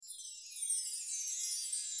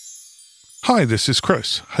Hi, this is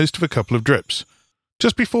Chris, host of A Couple of Drips.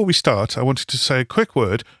 Just before we start, I wanted to say a quick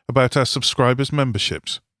word about our subscribers'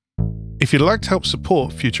 memberships. If you'd like to help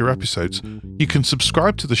support future episodes, you can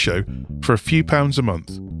subscribe to the show for a few pounds a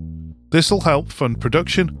month. This will help fund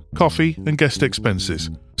production, coffee, and guest expenses.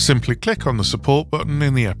 Simply click on the support button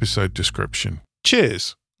in the episode description.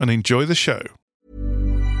 Cheers, and enjoy the show.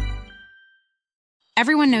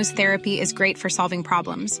 Everyone knows therapy is great for solving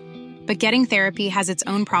problems, but getting therapy has its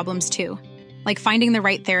own problems too, like finding the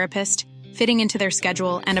right therapist, fitting into their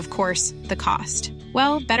schedule, and of course, the cost.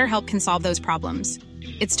 Well, BetterHelp can solve those problems.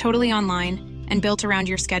 It's totally online and built around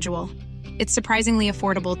your schedule. It's surprisingly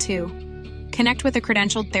affordable too. Connect with a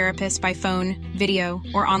credentialed therapist by phone, video,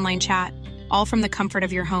 or online chat, all from the comfort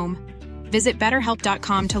of your home. Visit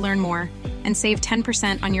BetterHelp.com to learn more and save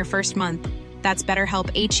 10% on your first month. That's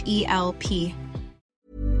BetterHelp, H-E-L-P.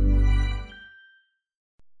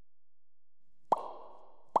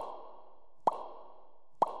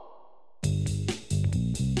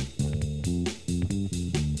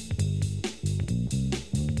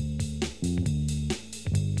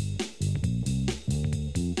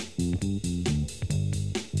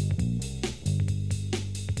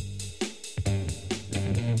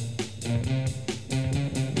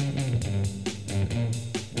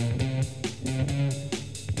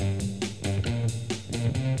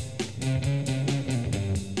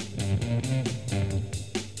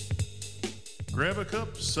 Grab a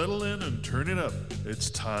cup, settle in, and turn it up. It's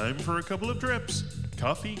time for a couple of drips.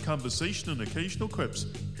 Coffee, conversation, and occasional quips.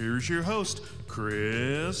 Here's your host,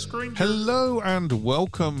 Chris Granger. Hello, and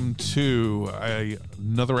welcome to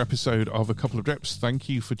another episode of A Couple of Drips. Thank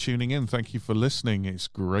you for tuning in. Thank you for listening. It's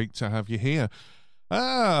great to have you here.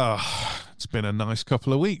 It's been a nice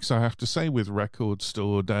couple of weeks, I have to say, with Record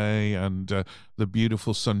Store Day and the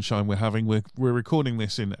beautiful sunshine we're having. We're recording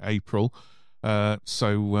this in April,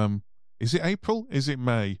 is it April? Is it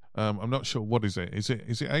May? I'm not sure. What is it? Is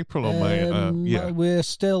it April or May? Yeah, we're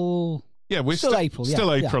still. Yeah, we're still April.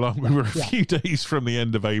 Still April, aren't we? We're a few days from the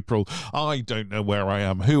end of April. I don't know where I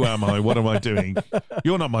am. Who am I? What am I doing?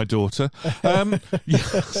 You're not my daughter. Thanks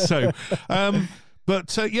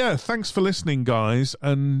for listening, guys.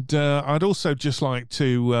 And I'd also just like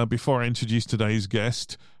to, before I introduce today's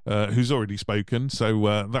guest, who's already spoken,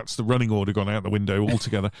 so that's the running order gone out the window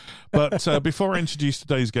altogether. But before I introduce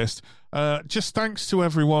today's guest, just thanks to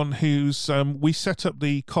everyone who's we set up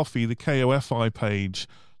the KOFI page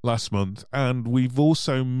last month, and we've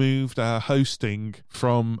also moved our hosting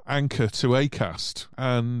from Anchor to Acast.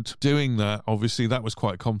 And doing that, obviously, that was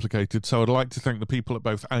quite complicated. So I'd like to thank the people at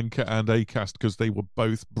both Anchor and Acast, because they were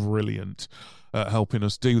both brilliant at helping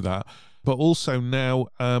us do that. But also now,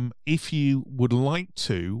 if you would like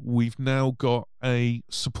to, we've now got a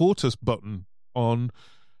support us button on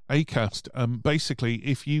Acast. Basically,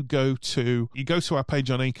 if you go to our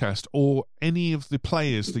page on Acast, or any of the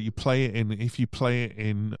players that you play it in, if you play it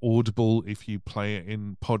in Audible, if you play it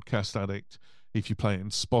in Podcast Addict, if you play it in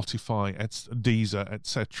Spotify, Deezer,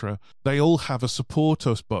 etc., they all have a support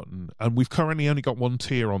us button. And we've currently only got one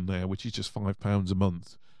tier on there, which is just £5 a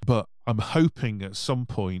month. But I'm hoping at some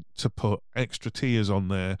point to put extra tiers on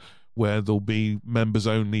there where there'll be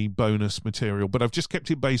members-only bonus material. But I've just kept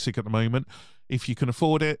it basic at the moment. If you can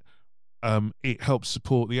afford it, it helps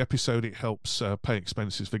support the episode. It helps pay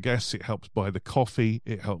expenses for guests. It helps buy the coffee.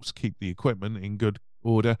 It helps keep the equipment in good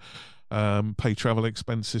order, pay travel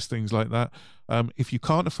expenses, things like that. If you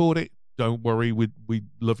can't afford it, don't worry. We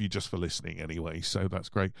love you just for listening anyway, so that's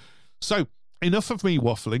great. So enough of me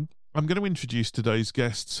waffling. I'm going to introduce today's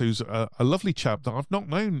guest, who's a lovely chap that I've not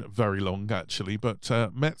known very long, actually, but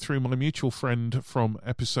met through my mutual friend from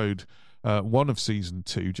episode 1 of season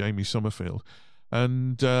 2, Jamie Summerfield.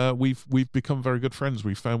 And we've become very good friends.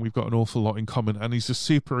 We've found we've got an awful lot in common, and he's a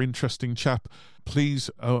super interesting chap. Please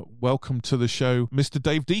welcome to the show, Mr.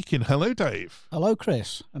 Dave Deakin. Hello, Dave. Hello,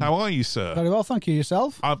 Chris. How are you, sir? Very well, thank you.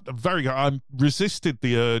 Yourself? I'm very good. I resisted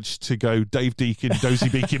the urge to go Dave Deakin, Dozy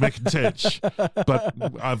Beaky McIntitch, but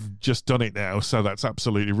I've just done it now, so that's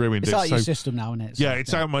absolutely ruined it. It's out your system now, isn't it? Yeah,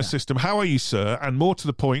 it's out of my system. How are you, sir? And more to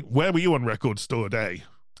the point, where were you on Record Store Day?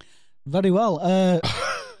 Very well.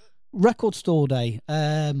 Record Store Day.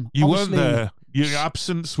 You weren't there. Your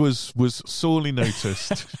absence was sorely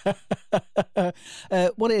noticed. Well,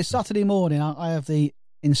 it is Saturday morning. I have the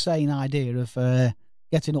insane idea of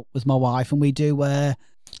getting up with my wife, and we do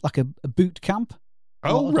like a boot camp.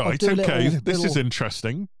 Oh, right. Okay. This is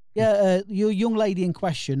interesting. Yeah, your young lady in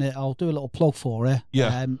question, I'll do a little plug for her.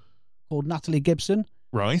 Yeah. Called Natalie Gibson.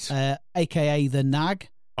 Right. A.K.A. The Nag.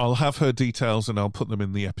 I'll have her details and I'll put them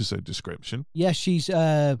in the episode description. Yeah, she's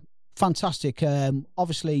fantastic.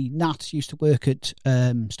 Obviously, Nat used to work at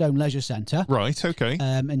Stone Leisure Centre. Right, okay.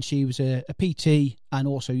 And she was a PT and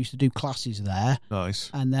also used to do classes there. Nice.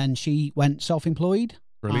 And then she went self-employed.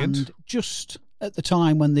 Brilliant. And just at the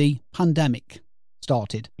time when the pandemic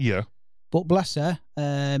started. Yeah. But bless her,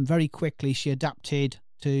 very quickly she adapted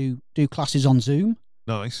to do classes on Zoom.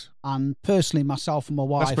 Nice. And personally, myself and my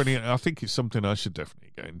wife... That's brilliant. I think it's something I should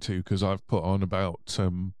definitely get into because I've put on about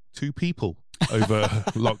 2 people over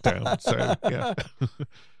lockdown. So, yeah.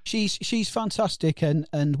 She's fantastic,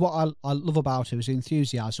 and what I love about her is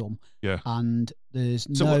enthusiasm. Yeah. And there's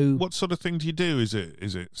so what sort of thing do you do? Is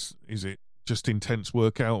it just intense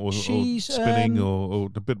workout or spinning or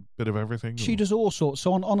a bit of everything? She does all sorts.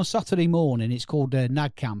 So on a Saturday morning, it's called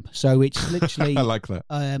Nag Camp. So it's literally I like that.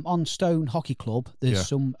 On Stone Hockey Club. There's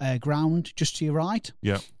some ground just to your right.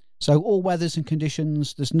 Yeah. So all weathers and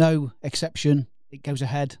conditions. There's no exception. It goes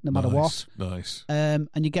ahead no matter what. Nice. And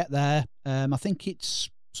you get there. I think it's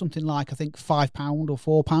something like £5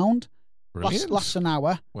 or £4. Lasts an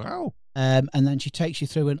hour. Wow. And then she takes you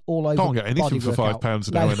through an all over. Can't get anything for £5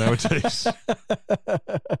 an hour nowadays.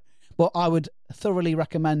 But I would thoroughly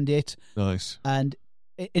recommend it. Nice. And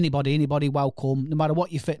anybody welcome, no matter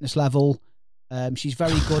what your fitness level. She's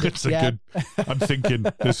very good. I'm thinking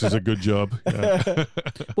this is a good job. Yeah.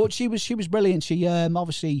 But she was brilliant. She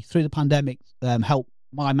obviously through the pandemic helped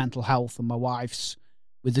my mental health and my wife's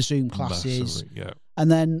with the Zoom classes. Massively, yeah.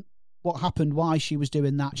 And then what happened? Why she was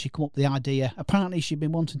doing that? She come up with the idea. Apparently, she'd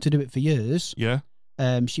been wanting to do it for years. Yeah.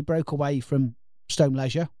 She broke away from Stone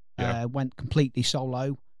Leisure. Went completely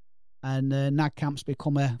solo, and Nag Camp's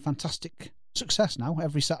become a fantastic success now.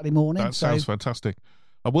 Every Saturday morning. That sounds fantastic.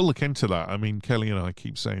 I will look into that. I mean, Kelly and I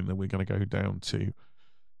keep saying that we're going to go down to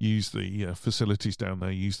use the facilities down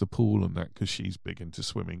there, use the pool and that, because she's big into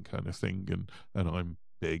swimming kind of thing, and I'm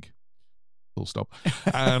big, full stop.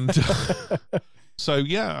 And so,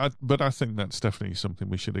 yeah, but I think that's definitely something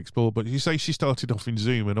we should explore. But you say she started off in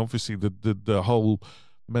Zoom, and obviously the whole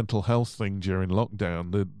mental health thing during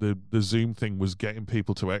lockdown, the Zoom thing was getting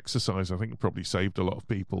people to exercise. I think it probably saved a lot of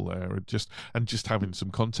people there, and just having some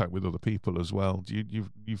contact with other people as well. Do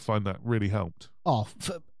you find that really helped? Oh,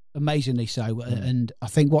 amazingly so. And I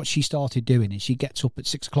think what she started doing is she gets up at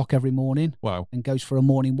 6 o'clock every morning. Wow. And goes for a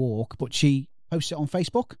morning walk, but she posts it on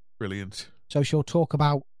Facebook. Brilliant. So she'll talk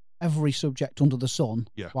about every subject under the sun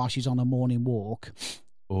while she's on a morning walk.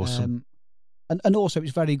 Awesome. And also,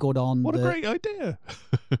 it's very good on. What a great idea!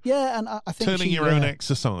 Yeah, and I think turning your own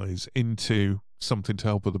exercise into something to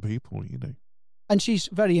help other people, you know. And she's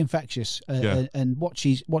very infectious, and what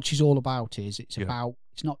she's all about is it's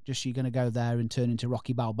not just you're going to go there and turn into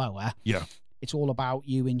Rocky Balboa. Yeah, it's all about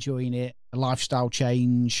you enjoying it, a lifestyle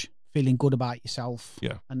change, feeling good about yourself.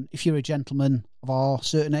 Yeah, and if you're a gentleman of our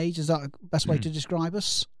certain age, is that the best way to describe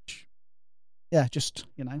us? Yeah, just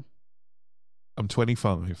I'm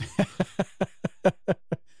 25.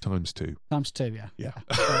 Times 2. Times 2, yeah.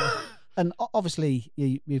 And obviously,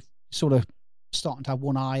 you've sort of starting to have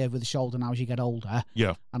one eye over the shoulder now as you get older.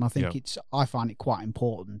 Yeah. And I think I find it quite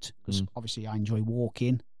important because obviously I enjoy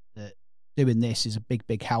walking. Doing this is a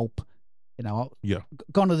big help.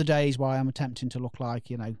 Gone are the days where I'm attempting to look like,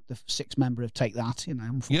 the 6th member of Take That,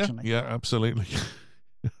 unfortunately. Yeah, absolutely.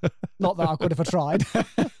 Not that I could if I tried.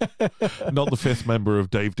 Not the 5th member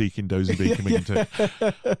of Dave Deakin, Dozy Deakin.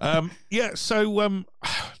 So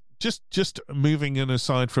just moving in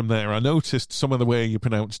aside from there, I noticed some of the way you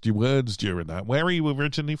pronounced your words during that. Where are you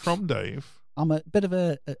originally from, Dave? I'm a bit of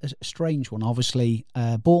a strange one, obviously.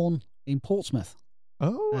 Born in Portsmouth.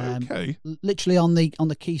 Oh, okay. Literally on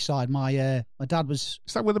the quayside. My dad was.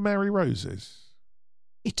 Is that where the Mary Rose is?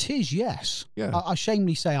 It is, yes. Yeah. I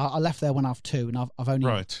shamelessly say I left there when I was 2, and I've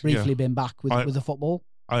only briefly been back with the football.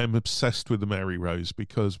 I am obsessed with the Mary Rose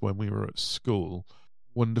because when we were at school,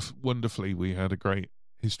 wonderfully, we had a great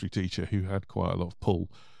history teacher who had quite a lot of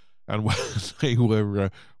pull, and when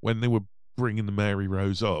they were bringing the Mary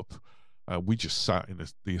Rose up, we just sat in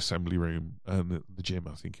the assembly room and the gym,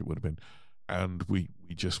 I think it would have been. And we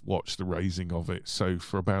just watched the raising of it. So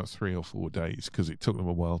for about 3 or 4 days, because it took them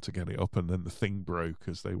a while to get it up, and then the thing broke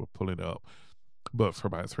as they were pulling it up. But for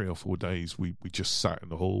about 3 or 4 days, we just sat in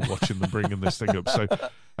the hall watching them bringing this thing up. So,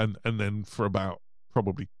 and then for about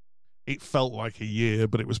probably, it felt like a year,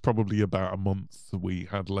 but it was probably about a month. We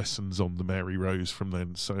had lessons on the Mary Rose from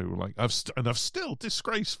then. So I've still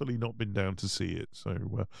disgracefully not been down to see it.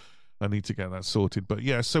 So I need to get that sorted. But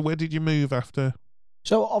yeah, so where did you move after?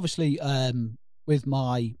 So obviously, when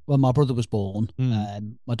my brother was born,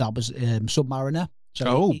 my dad was submariner.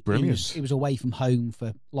 So brilliant! He was away from home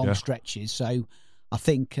for long stretches. So I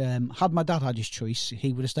think had my dad had his choice,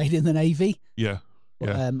 he would have stayed in the Navy. Yeah.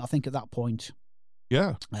 But I think at that point,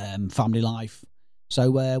 family life. So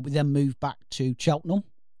we then moved back to Cheltenham,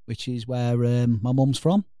 which is where my mum's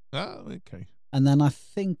from. Oh, okay. And then I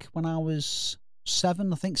think when I was 6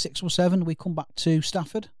 or 7, we come back to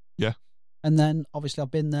Stafford. Yeah. And then obviously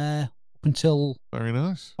I've been there up until very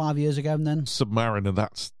nice 5 years ago, and then Submariner.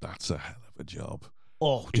 That's a hell of a job.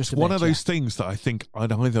 Oh, it's one of those things that I think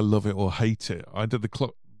I'd either love it or hate it. Either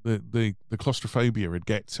the claustrophobia would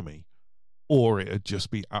get to me, or it'd just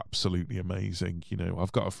be absolutely amazing. You know,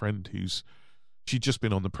 I've got a friend she'd just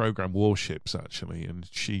been on the program Warships actually, and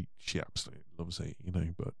she absolutely loves it. You know,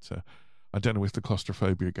 but I don't know if the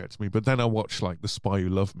claustrophobia gets me. But then I watch like The Spy Who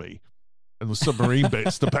Loved Me, and the submarine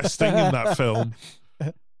bit's the best thing in that film.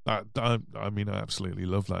 I mean, I absolutely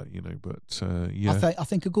love that, you know. But yeah, I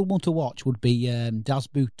think a good one to watch would be Das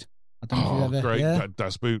Boot. I don't know if you've ever, great, yeah?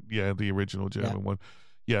 Das Boot, yeah, the original German one.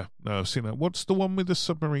 Yeah, no, I've seen that. What's the one with the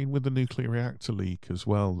submarine with the nuclear reactor leak as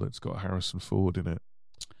well? That's got Harrison Ford in it.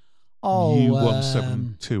 Oh,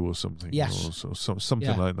 U-172 or something. Yes, or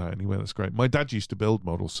something like that. Anyway, that's great. My dad used to build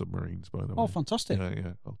model submarines, by the way. Oh, fantastic!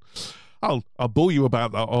 Yeah. I'll bore you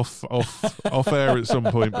about that off air at some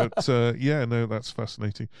point. But yeah, no, that's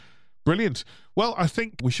fascinating. Brilliant. Well, I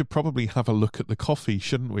think we should probably have a look at the coffee,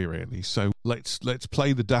 shouldn't we? Really. So let's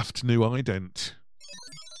play the daft new ident.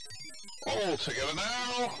 All together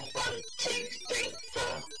now. 1, 2, 3, 4.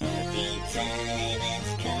 Coffee time,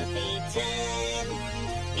 it's coffee time.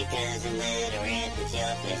 It doesn't matter if it's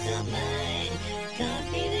your place or mine.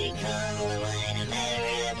 Coffee they call the wine of America.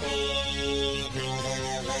 It grows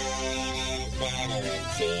on a vine and it's better than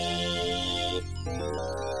tea.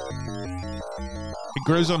 It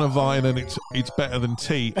grows on a vine and it's better than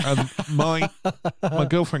tea. And my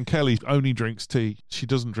girlfriend Kelly only drinks tea. She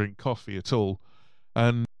doesn't drink coffee at all.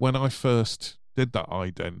 And when I first did that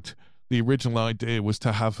ident, the original idea was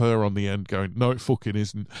to have her on the end going, no, it fucking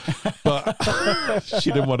isn't. But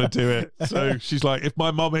she didn't want to do it. So she's like, if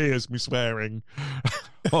my mum hears me swearing,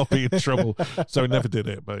 I'll be in trouble. So I never did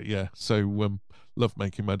it. But yeah, so love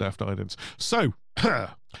making my daft idents. So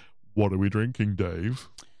what are we drinking, Dave?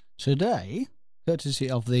 Today, courtesy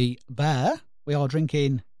of the Bear, we are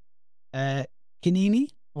drinking Kinini.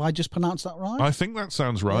 Have I just pronounced that right? I think that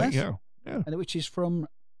sounds right, yes. Yeah. And which is from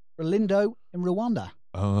Rolindo in Rwanda.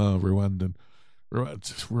 Ah, Rwandan.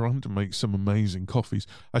 Rwanda makes some amazing coffees.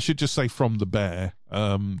 I should just say from the Bear.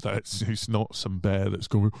 It's not some bear that's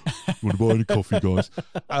going, you want to buy any coffee, guys?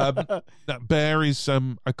 That Bear is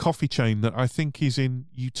a coffee chain that I think is in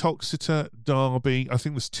Uttoxeter, Derby. I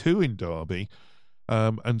think there's 2 in Derby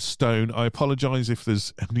and Stone. I apologise if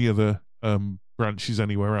there's any other branches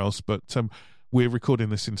anywhere else, but we're recording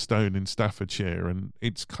this in Stone in Staffordshire, and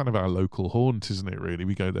it's kind of our local haunt, isn't it, really?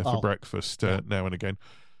 We go there for breakfast now and again.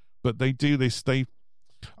 But they do this,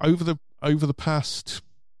 over the past,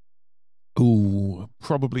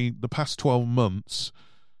 probably the past 12 months,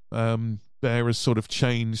 Bear has sort of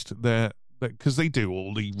changed because they do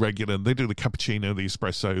all the regular, they do the cappuccino, the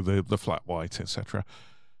espresso, the flat white, etc.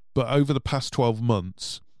 But over the past 12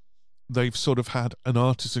 months, they've sort of had an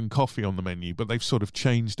artisan coffee on the menu, but they've sort of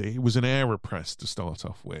changed it. It was an AeroPress to start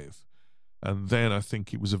off with, and then I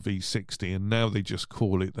think it was a V60, and now they just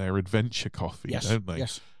call it their adventure coffee, don't they?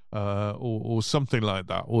 Yes. Or something like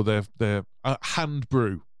that, or their hand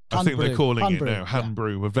brew. I think they're calling it now hand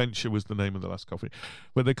brew. Adventure was the name of the last coffee,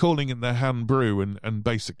 but they're calling it their hand brew, and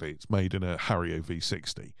basically it's made in a Hario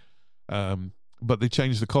V60. But they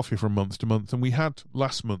changed the coffee from month to month, and we had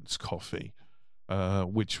last month's coffee,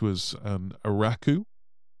 which was an Araku,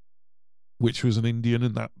 which was an Indian,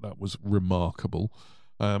 and that was remarkable.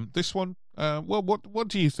 This one, well, what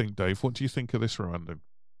do you think, Dave? What do you think of this Rwandan?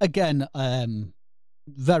 Again,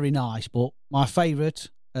 very nice, but my favourite,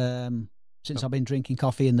 since I've been drinking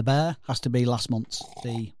coffee in the Bear, has to be last month's.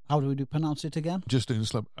 How do we pronounce it again? Just in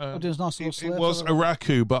slip. It was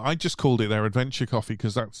Araku, but I just called it their adventure coffee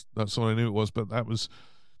because that's all I knew it was. But that was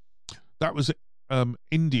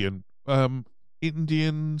Indian.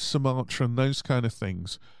 Indian, Sumatran, those kind of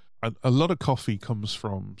things. A lot of coffee comes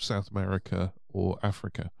from South America or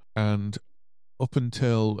Africa. And up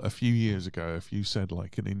until a few years ago, if you said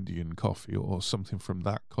like an Indian coffee or something from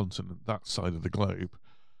that continent, that side of the globe,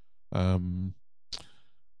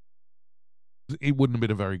 it wouldn't have been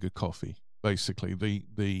a very good coffee. Basically,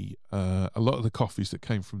 a lot of the coffees that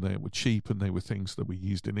came from there were cheap, and they were things that were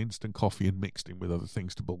used in instant coffee and mixed in with other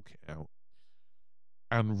things to bulk it out.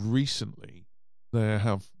 And recently, there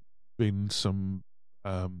have been some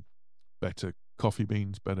better coffee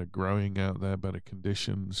beans, better growing out there, better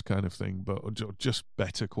conditions kind of thing, but just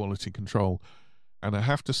better quality control. And I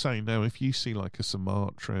have to say now, if you see like a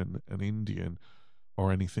Sumatran, an Indian,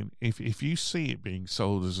 or anything, if you see it being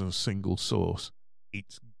sold as a single source,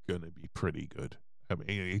 it's going to be pretty good. I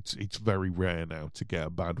mean, it's very rare now to get a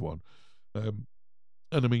bad one. And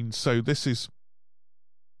I mean, so this is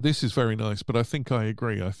very nice, but I think I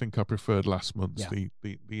agree. I think I preferred last month's, the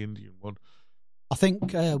Indian one. I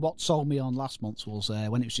think what sold me on last month's was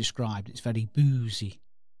when it was described, it's very boozy.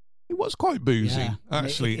 It was quite boozy,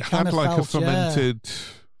 actually. It had like a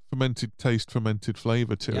fermented taste, fermented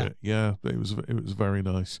flavour to it. Yeah, it was very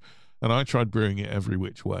nice. And I tried brewing it every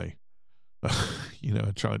which way.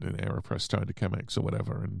 I tried an AeroPress, tried a Chemex or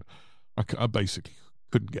whatever, and I basically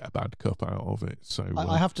couldn't get a bad cup out of it. So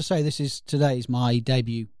I have to say, today's my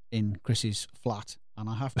debut in Chris's flat, and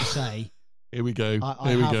I have to say, here we go.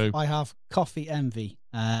 I have coffee envy.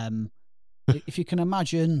 If you can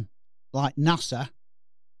imagine, like NASA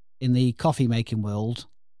in the coffee making world,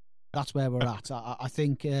 that's where we're at. I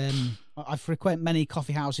think I frequent many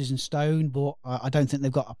coffee houses in Stone, but I don't think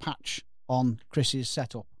they've got a patch on Chris's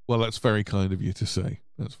setup. Well, that's very kind of you to say.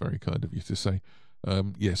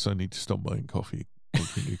 Yes, I need to stop buying coffee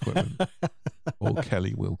making equipment, or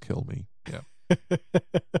Kelly will kill me. Yeah.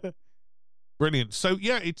 Brilliant. So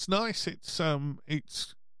yeah, it's nice. It's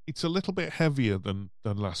a little bit heavier than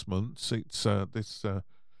last month's. It's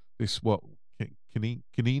this what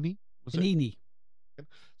Canini? Was Canini. It?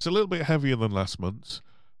 It's a little bit heavier than last month's.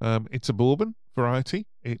 It's a bourbon variety.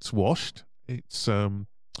 It's washed. It's from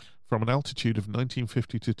an altitude of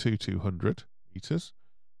 1950 to 2200 meters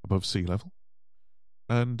above sea level,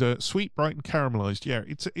 and sweet, bright, and caramelized. Yeah,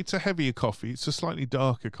 it's a heavier coffee. It's a slightly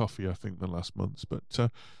darker coffee, I think, than last month's, but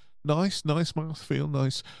nice mouthfeel.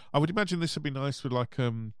 Nice. I would imagine this would be nice with like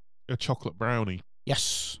a chocolate brownie.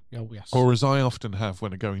 Yes. Oh, yes. Or as I often have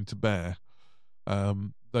when I go into Bear,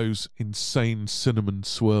 those insane cinnamon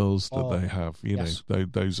swirls that they have. You know,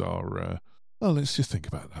 those are. Well, let's just think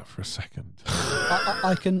about that for a second.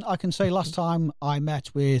 I can say last time I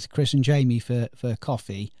met with Chris and Jamie for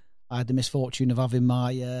coffee, I had the misfortune of having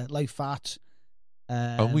my low-fat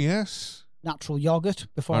natural yogurt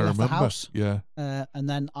before I left the house. Yeah. And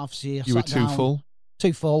then obviously I you were too full?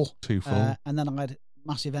 Too full. And then I had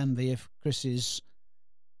massive envy of Chris's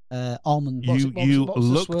almond. You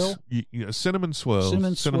looked cinnamon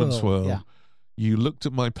swirl. Yeah. You looked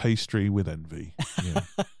at my pastry with envy. Yeah,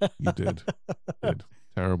 you did.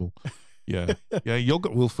 Terrible. Yeah.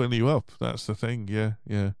 Yogurt will fill you up. That's the thing.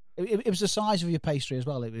 Yeah. It was the size of your pastry as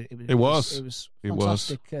well. It was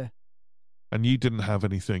fantastic. And you didn't have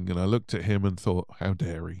anything. And I looked at him and thought, how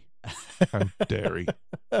dare he? How dare he?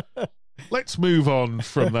 Let's move on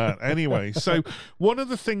from that. Anyway, so one of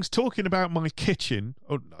the things, talking about my kitchen.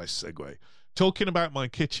 Oh, nice segue. Talking about my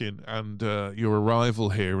kitchen and your arrival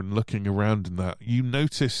here and looking around and that, you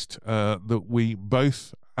noticed that we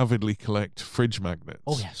both avidly collect fridge magnets.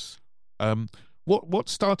 Oh, yes. What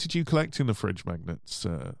started you collecting the fridge magnets,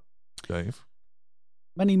 Dave?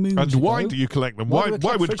 Many moons ago. And why do you collect them? Why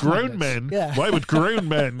would grown men? Yeah. Why would grown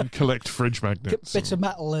men collect fridge magnets? Bits of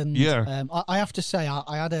metal and I have to say,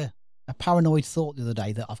 I had a paranoid thought the other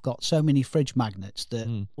day that I've got so many fridge magnets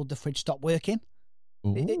that would the fridge stop working?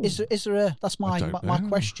 Is there a? That's my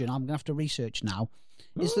question. I'm gonna have to research now.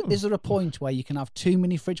 Is there a point where you can have too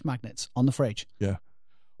many fridge magnets on the fridge? Yeah,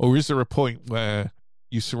 or is there a point where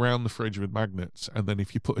you surround the fridge with magnets, and then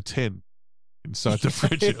if you put a tin inside the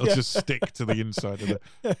fridge, it'll just stick to the inside of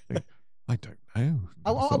the thing? I don't know.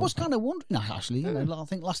 I was kind of wondering actually. You know, I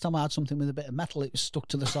think last time I had something with a bit of metal, it was stuck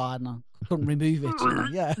to the side, and I couldn't remove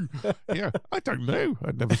it. Yeah. Yeah. I don't know.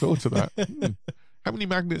 I'd never thought of that. How many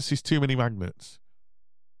magnets is too many magnets?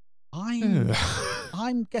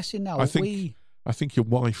 I'm guessing now. I think your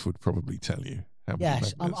wife would probably tell you. How many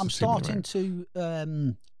yes, I'm starting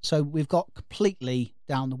to. So we've got completely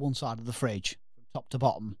down the one side of the fridge, from top to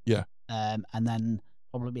bottom. Yeah. And then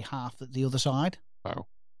probably half at the other side. Wow.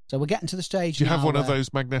 So we're getting to the stage. Do you have one of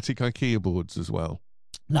those magnetic IKEA boards as well?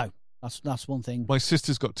 No, that's one thing. My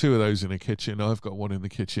sister's got two of those in her kitchen. I've got one in the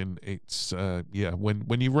kitchen. It's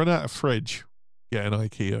when you run out of fridge, get an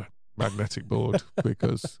IKEA magnetic board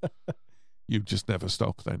because you just never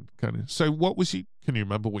stop then, kind of. So can you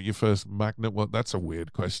remember what your first magnet was? That's a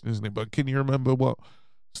weird question, isn't it? But can you remember what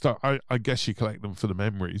I guess you collect them for the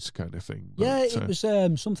memories kind of thing. But, it was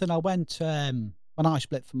something I went when I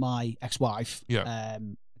split from my ex-wife. Yeah. A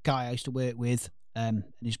guy I used to work with and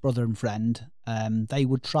his brother and friend, they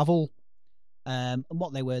would travel. And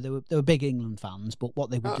what they were big England fans, but what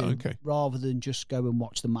they would do, rather than just go and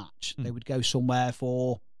watch the match, they would go somewhere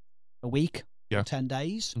for a week, 10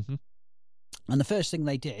 days. Mm-hmm. And the first thing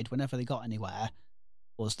they did whenever they got anywhere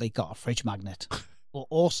was they got a fridge magnet. But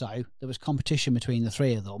also there was competition between the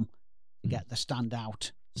three of them to get the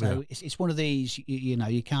standout So it's one of these, you know,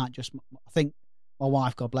 you can't just. I think my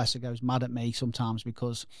wife, God bless her, goes mad at me sometimes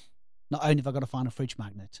because not only have I got to find a fridge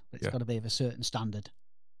magnet, but it's got to be of a certain standard.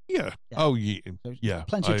 Yeah. Oh, yeah. So yeah.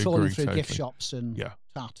 Plenty of trawling through totally. gift shops and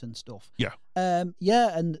tat and stuff. Yeah.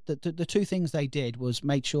 And the two things they did was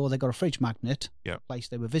make sure they got a fridge magnet, place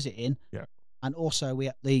they were visiting. Yeah. And also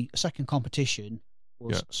the second competition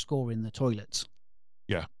was scoring the toilets.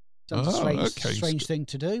 Yeah. Sounds a strange thing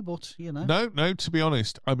to do, but you know. No. To be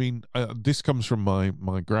honest, I mean, this comes from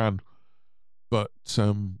my gran, but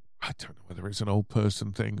I don't know whether it's an old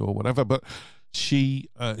person thing or whatever. But she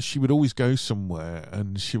would always go somewhere,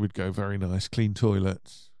 and she would go very nice, clean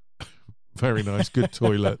toilets, very nice, good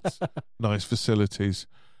toilets, nice facilities.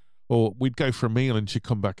 Or we'd go for a meal, and she'd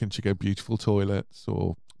come back and she'd go beautiful toilets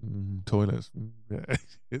or toilets. Yeah.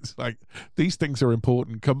 It's like these things are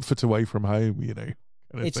important. Comfort away from home, you know.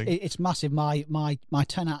 It's massive. My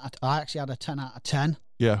 10 out. I actually had a 10 out of 10.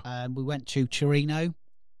 Yeah. We went to Torino,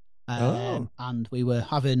 and we were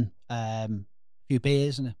having a few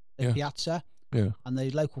beers and a piazza. Yeah. And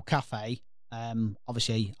the local cafe.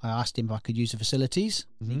 Obviously, I asked him if I could use the facilities.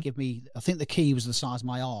 Mm-hmm. He gave me. I think the key was the size of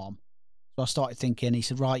my arm. So I started thinking. He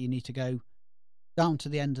said, "Right, you need to go down to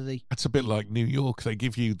the end of the." That's a bit like New York. They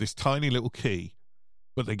give you this tiny little key.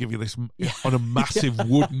 But they give you this on a massive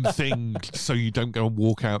wooden thing so you don't go and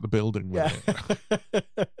walk out the building with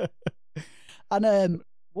it. And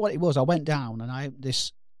what it was, I went down and I opened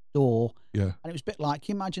this door. Yeah. And it was a bit like,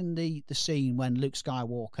 can you imagine the scene when Luke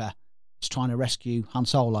Skywalker is trying to rescue Han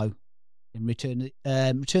Solo in Return of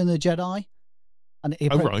the Jedi? And he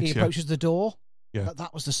approaches the door. Yeah.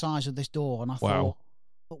 That was the size of this door. And I wow. thought,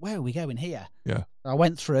 but where are we going here? Yeah. I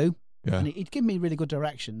went through. Yeah. And he'd given me really good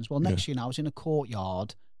directions. Well, next year I was in a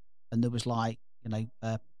courtyard and there was like, you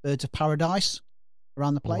know, birds of paradise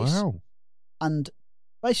around the place. Wow. And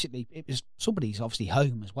basically it was somebody's obviously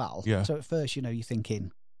home as well. Yeah. So at first, you know, you're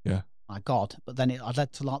thinking, my God. But then I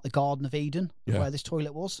led to like the Garden of Eden where this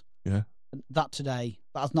toilet was. Yeah. And that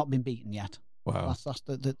has not been beaten yet. Wow. That's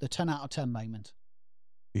the 10 out of 10 moment.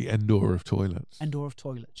 The Endor of toilets. Endor of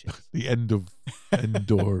toilets, yes. The end of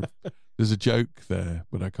Endor. There's a joke there,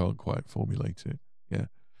 but I can't quite formulate it. Yeah.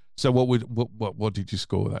 So what did you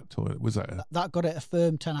score that toilet? Was that that got it a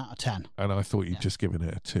firm 10 out of 10? And I thought you'd just given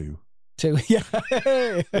it a 2. 2, yeah.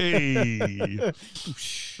 Hey.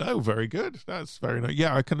 No, very good. That's very nice.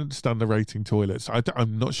 Yeah, I can understand the rating toilets.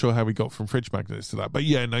 I'm not sure how we got from fridge magnets to that, but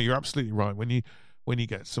yeah, no, you're absolutely right. When you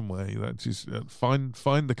get somewhere, that is find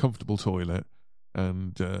the comfortable toilet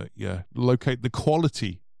and locate the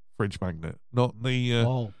quality fridge magnet, not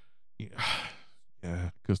the. Yeah,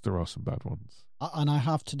 because there are some bad ones. And I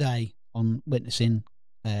have today, on witnessing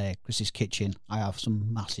Chris's kitchen, I have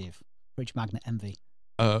some massive fridge magnet envy.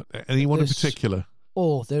 Anyone in particular?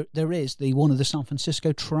 Oh, there is the one of the San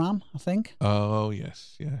Francisco tram, I think. Oh,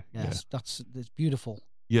 yes. Yes, that's beautiful.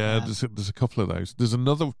 Yeah, there's a couple of those. There's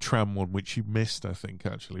another tram one which you missed, I think,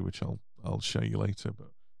 actually, which I'll show you later. But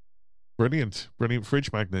brilliant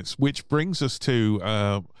fridge magnets. Which brings us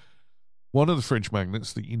to one of the fridge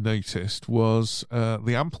magnets that you noticed was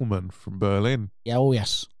the Ampelman from Berlin. Yeah, oh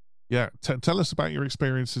yes. Yeah, tell us about your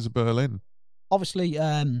experiences of Berlin. Obviously,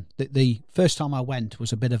 the first time I went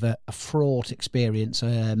was a bit of a fraught experience.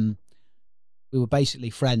 We were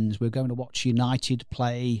basically friends. We were going to watch United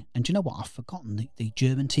play, and do you know what? I've forgotten the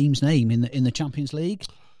German team's name in the Champions League.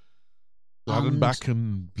 Back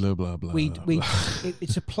and blah blah blah.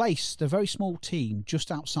 It's a place, they're a very small team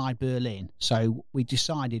just outside Berlin. So we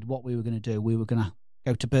decided what we were going to do. We were going to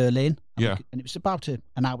go to Berlin, and it was about an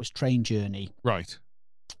hour's train journey. Right.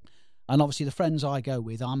 And obviously, the friends I go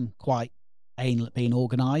with, I'm quite anal at being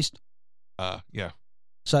organised. Yeah.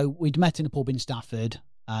 So we'd met in a pub in Stafford,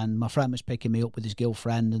 and my friend was picking me up with his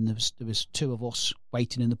girlfriend, and there was two of us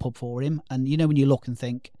waiting in the pub for him. And you know when you look and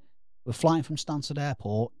think, we're flying from Stansted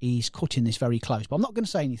Airport, he's cutting this very close. But I'm not going to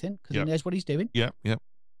say anything because he knows what he's doing. Yeah.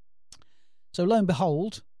 So lo and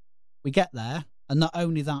behold, we get there, and not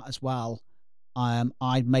only that as well,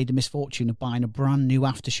 I made the misfortune of buying a brand new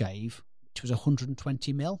aftershave, which was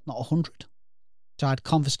 120 mil, not 100. So I'd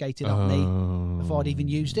confiscated on me before I'd even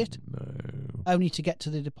used it. No. Only to get to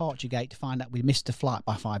the departure gate to find out we missed the flight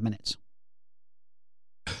by 5 minutes.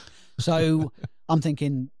 So I'm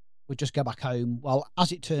thinking we'd just go back home. Well,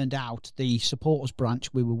 as it turned out, the supporters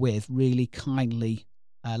branch we were with really kindly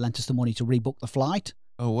lent us the money to rebook the flight.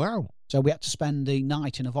 Oh, wow. So we had to spend the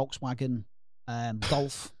night in a Volkswagen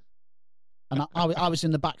Golf. And I was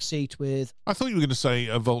in the back seat with... I thought you were going to say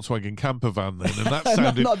a Volkswagen camper van then, and that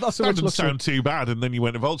sounded that didn't sound too bad. And then you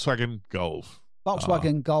went a Volkswagen Golf.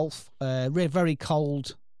 Volkswagen Golf, very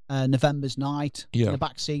cold November's night in the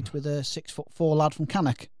back seat with a 6'4" lad from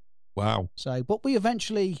Cannock. Wow. So, but we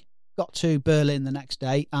eventually got to Berlin the next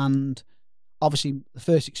day, and obviously the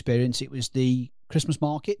first experience, it was the Christmas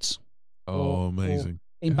markets. Oh, amazing.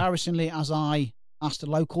 Embarrassingly, as I asked a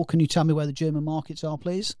local, can you tell me where the German markets are,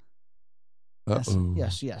 please?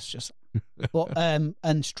 Yes, just. But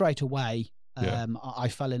and straight away, I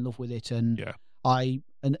fell in love with it, and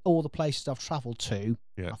and all the places I've travelled to,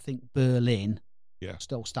 I think Berlin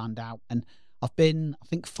still stand out. And I've been, I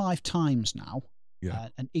think, 5 times now,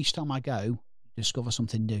 and each time I go, discover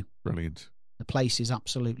something new. Brilliant. The place is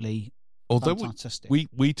absolutely fantastic.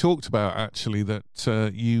 We talked about actually that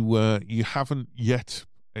you haven't yet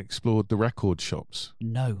explored the record shops.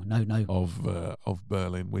 No. Of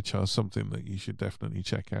Berlin, which are something that you should definitely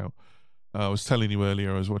check out. I was telling you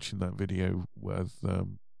earlier, I was watching that video with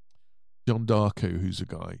John Darko, who's a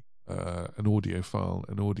guy, an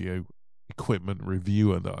audio equipment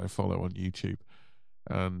reviewer that I follow on YouTube,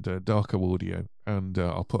 and Darko Audio, and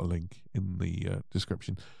I'll put a link in the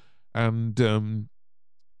description. And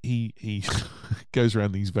he goes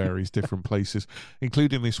around these various different places,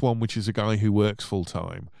 including this one, which is a guy who works full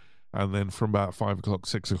time, and then from about 5 o'clock,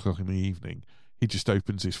 6 o'clock in the evening, he just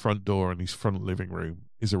opens his front door, and his front living room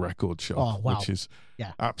is a record shop, which is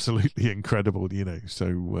absolutely incredible, you know.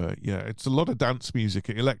 So it's a lot of dance music,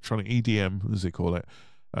 electronic EDM as they call it,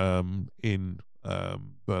 in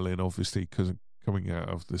Berlin, obviously, because coming out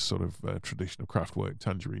of this sort of tradition of Kraftwerk,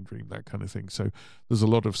 Tangerine Dream, that kind of thing. So there's a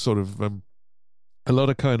lot of sort of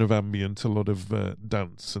kind of ambient, a lot of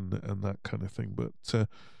dance and that kind of thing. But so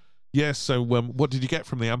what did you get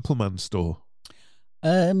from the Ampelman store?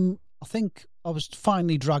 I think I was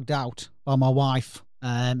finally dragged out by my wife.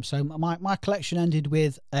 So my collection ended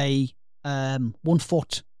with a 1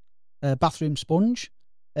 foot bathroom sponge.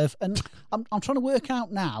 And I'm trying to work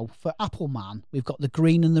out now for Appleman. We've got the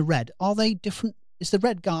green and the red. Are they different? Is the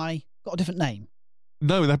red guy got a different name?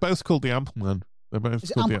 No, they're both called the Ampelman. They're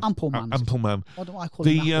both called Ampelman. Ampelman. What do I call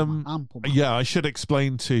it? Ampelman. Yeah, I should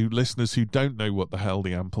explain to listeners who don't know what the hell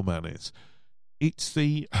the Ampelman is. It's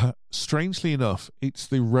the, strangely enough, it's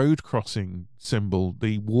the road crossing symbol,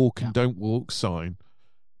 the walk and don't walk sign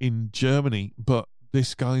in Germany. But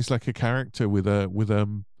this guy's like a character with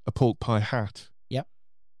a pork pie hat. Yep.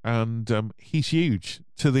 And he's huge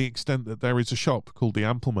to the extent that there is a shop called the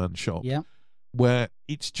Ampelman shop, where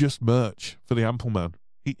it's just merch for the Ampelman.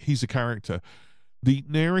 He's a character. The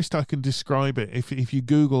nearest I can describe it, if you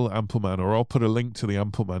Google Ampelman, or I'll put a link to the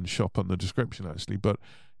Ampelman shop on the description actually, but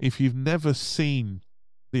if you've never seen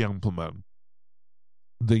the Ampelman,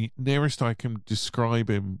 the nearest I can describe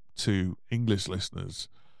him to English listeners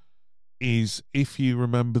is if you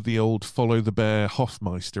remember the old Follow the Bear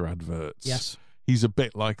Hofmeister adverts. Yes. He's a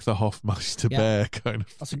bit like the Hofmeister bear kind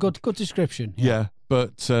of. That's a good description. Yeah,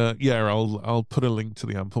 but I'll put a link to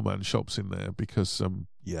the Ampelman shops in there because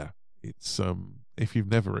it's if you've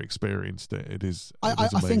never experienced it, it is. I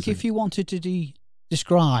think if you wanted to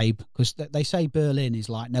describe, because they say Berlin is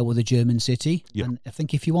like no other German city, and I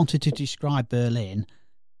think if you wanted to describe Berlin,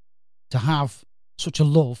 to have such a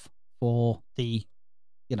love for the,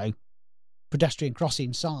 pedestrian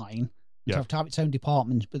crossing sign. To have its own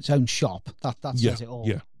department, its own shop, that says it all.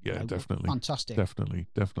 Yeah, definitely. Fantastic.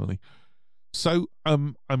 Definitely. So,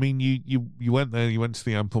 I mean, you went there, you went to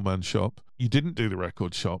the Ampelman shop. You didn't do the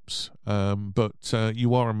record shops, but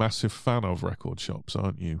you are a massive fan of record shops,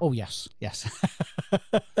 aren't you? Oh, yes.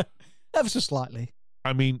 Ever so slightly.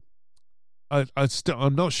 I mean,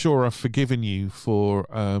 I'm not sure I've forgiven you for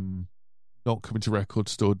not coming to Record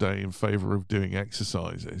Store Day in favour of doing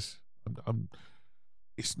exercises.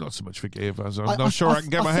 It's not so much forgive as I'm not sure I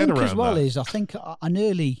can get my head around as well that. I think I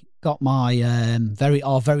nearly got my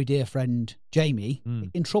our very dear friend Jamie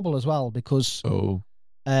in trouble as well because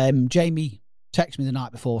Jamie texted me the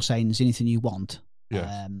night before saying, "Is anything you want?"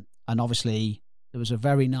 Yes. And obviously there was a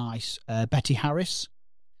very nice Betty Harris.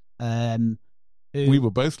 Who, we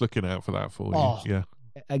were both looking out for that for you. Yeah.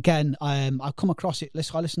 Again, I've come across it.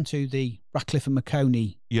 I listened to the Ratcliffe and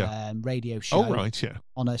McConey radio show. Oh, right,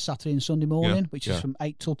 on a Saturday and Sunday morning, which is from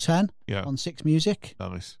 8 till 10 on 6 Music.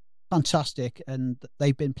 Nice. Fantastic. And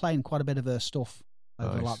they've been playing quite a bit of her stuff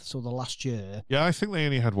over the last year. Yeah, I think they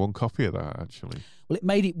only had one copy of that, actually. Well, it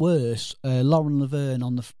made it worse. Lauren Laverne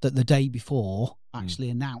on the day before actually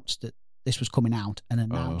announced that this was coming out and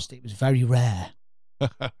announced it was very rare.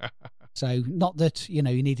 So not that you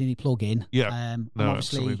need any plug-in. Yeah, no,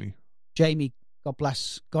 absolutely. Jamie, God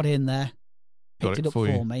bless, got in there, picked it up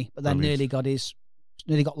for me, but then nearly got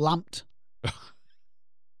lamped.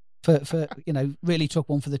 for really took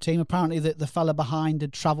one for the team. Apparently, the fella behind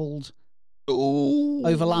had travelled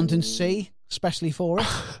over land and sea, especially for it?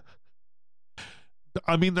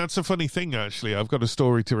 I mean, that's a funny thing, actually. I've got a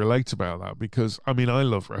story to relate about that because, I mean, I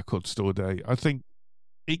love Record Store Day. I think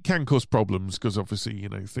it can cause problems because, obviously, you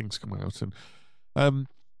know, things come out. And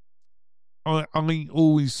I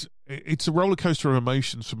always, it's a roller coaster of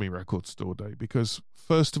emotions for me, Record Store Day, because,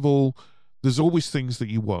 first of all, there's always things that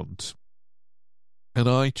you want. And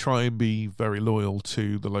I try and be very loyal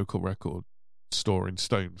to the local record store in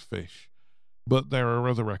Stonefish. But there are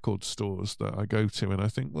other record stores that I go to and I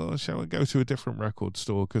think, well, shall I go to a different record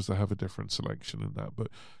store because they have a different selection and that. But,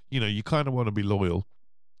 you know, you kind of want to be loyal.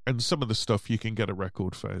 And some of the stuff you can get at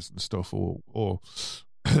record fairs and stuff or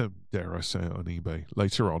dare I say it, on eBay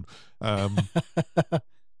later on.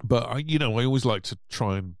 But, I always like to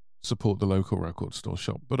try and support the local record store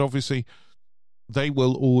shop. But obviously, they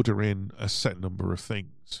will order in a set number of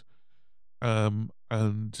things.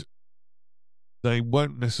 And they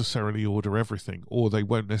won't necessarily order everything, or they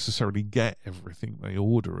won't necessarily get everything they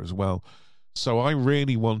order as well. So I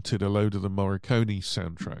really wanted a load of the Morricone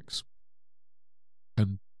soundtracks.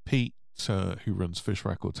 And Pete, who runs Fish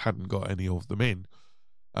Records, hadn't got any of them in.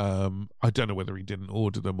 I don't know whether he didn't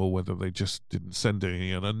order them or whether they just didn't send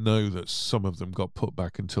any. And I know that some of them got put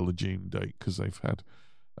back until the June date because they've had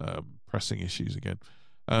pressing issues again.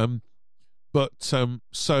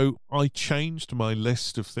 So I changed my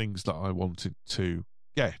list of things that I wanted to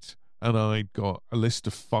get, and I got a list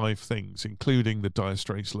of 5 things, including the Dire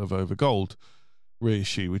Straits Love Over Gold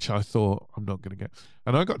reissue, which I thought I'm not going to get.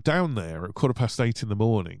 And I got down there at 8:15 in the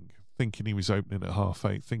morning, thinking he was opening at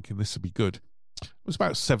 8:30, thinking this would be good. It was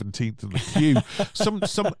about 17th in the queue. Some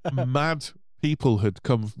mad people had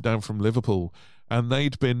come down from Liverpool, and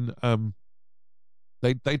they'd been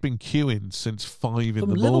They'd been queuing since 5 in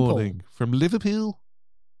the morning from Liverpool.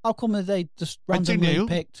 How come they just randomly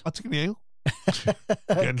picked? I don't know.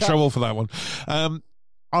 Get in trouble for that one. I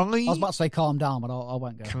was about to say calm down, but I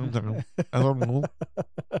won't go. Calm down. I don't know.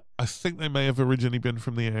 I think they may have originally been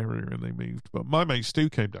from the area and they moved. But my mate Stu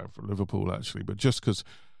came down from Liverpool, actually, but just because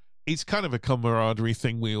it's kind of a camaraderie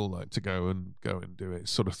thing. We all like to go and do it,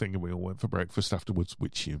 sort of thing, and we all went for breakfast afterwards,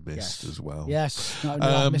 which you missed as well. Yes,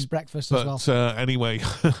 I missed breakfast as well. But anyway,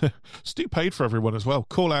 Stu paid for everyone as well.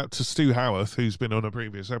 Call out to Stu Howarth, who's been on a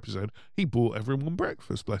previous episode. He bought everyone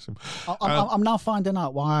breakfast, bless him. I'm now finding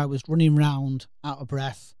out why I was running round out of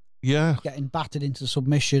breath. Yeah, getting battered into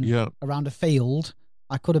submission around a field.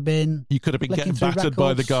 You could have been getting battered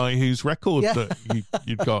by the guy whose record that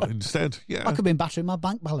you'd got instead. Yeah, I could have been battering my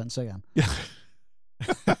bank balance again. Yeah,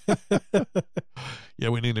 yeah,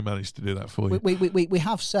 we nearly managed to do that for you. We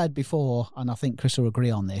have said before, and I think Chris will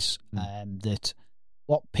agree on this, that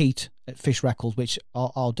what Pete at Fish Records, which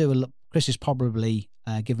I'll do a look. Chris has probably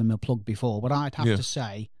given me a plug before, but I'd have to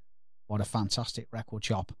say, what a fantastic record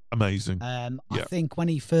shop. Amazing. I think when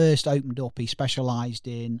he first opened up, he specialised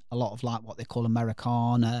in a lot of like what they call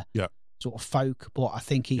Americana, sort of folk, but I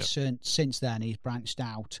think he's since then he's branched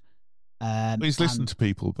out. He's listened to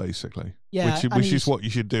people, basically. Yeah. Which is what you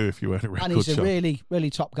should do if you own a record shop. And he's a really, really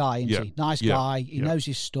top guy, isn't he? Nice guy. He knows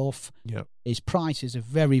his stuff. Yeah. His prices are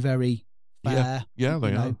very, very fair. Yeah,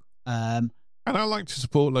 they are. And I like to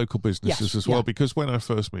support local businesses as well, because when I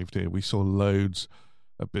first moved here, we saw loads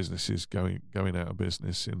of businesses going out of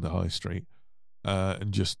business in the high street,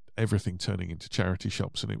 and just everything turning into charity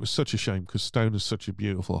shops, and it was such a shame because Stone is such a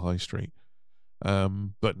beautiful high street,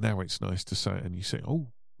 but now it's nice to say, and you say,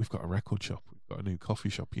 oh, we've got a record shop, we've got a new coffee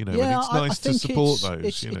shop, and it's nice to support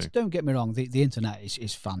those. Don't get me wrong, the internet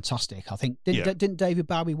is fantastic. I think didn't David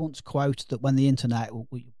Bowie once quote that when the internet will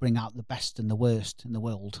bring out the best and the worst in the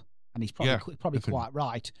world, and he's probably quite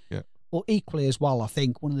right. Yeah. Well, equally as well, I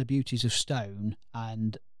think one of the beauties of Stone,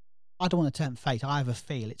 and I don't want to tempt fate, I have a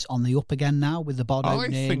feel it's on the up again now with the bod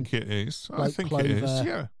opening. I think it is.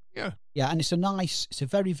 Yeah. Yeah, and it's a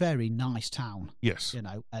very, very nice town. Yes.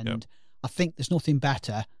 And I think there's nothing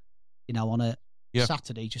better, on a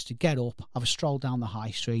Saturday just to get up, have a stroll down the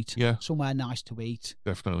high street, somewhere nice to eat.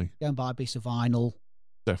 Definitely. Go and buy a piece of vinyl.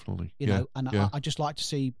 Definitely. I just like to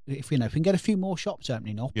see if we can get a few more shops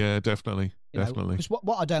opening up. Yeah, definitely. Because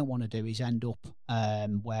what I don't want to do is end up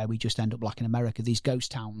where we just end up like in America, these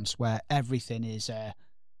ghost towns where everything is a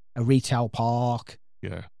retail park,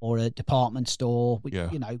 or a department store.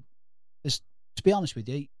 To be honest with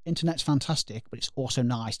you, internet's fantastic, but it's also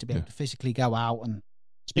nice to be able to physically go out and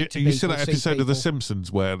speak to people. You see that episode of The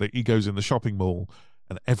Simpsons where he goes in the shopping mall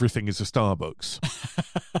and everything is a Starbucks,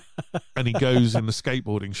 and he goes in the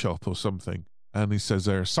skateboarding shop or something, and he says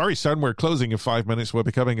there, "Sorry, son, we're closing in 5 minutes. We're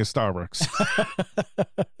becoming a Starbucks."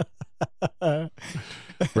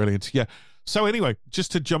 Brilliant. Yeah. So anyway,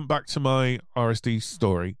 just to jump back to my RSD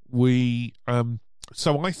story,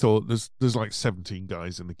 So I thought there's like 17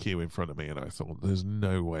 guys in the queue in front of me, and I thought there's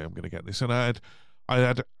no way I'm going to get this. And I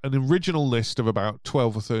had an original list of about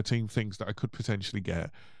 12 or 13 things that I could potentially get.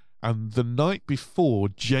 And the night before,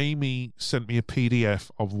 Jamie sent me a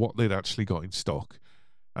PDF of what they'd actually got in stock.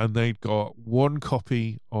 And they'd got one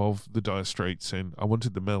copy of the Dire Straits in. I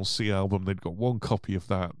wanted the Mel C album. They'd got one copy of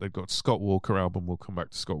that. They've got Scott Walker album. We'll come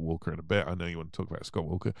back to Scott Walker in a bit. I know you want to talk about Scott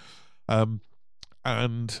Walker.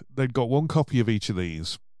 And they'd got one copy of each of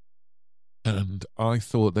these. And I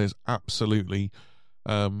thought there's absolutely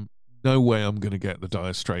no way I'm going to get the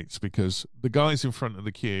Dire Straits, because the guys in front of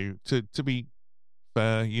the queue, to be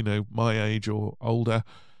fair, you know, my age or older,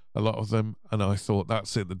 a lot of them, and I thought,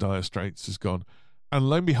 that's it, the Dire Straits is gone. And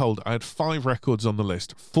lo and behold, I had 5 records on the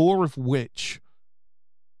list, 4 of which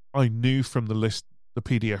I knew from the list, the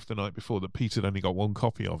PDF the night before, that Pete had only got one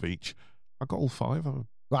copy of each. I got all 5 of them.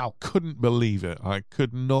 Wow. Couldn't believe it. I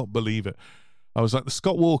could not believe it. I was like, the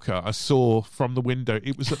Scott Walker I saw from the window,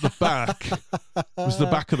 it was at the back. It was the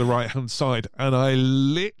back of the right-hand side. And I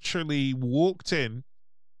literally walked in,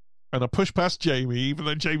 and I pushed past Jamie, even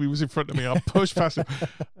though Jamie was in front of me. I pushed past him,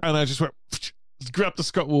 and I just went, grabbed the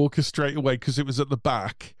Scott Walker straight away because it was at the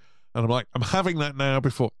back. And I'm like, I'm having that now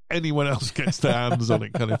before anyone else gets their hands on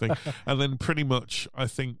it, kind of thing. And then pretty much, I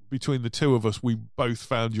think between the two of us, we both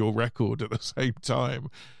found your record at the same time.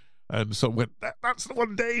 And so went, that's the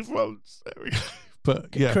one Dave wants.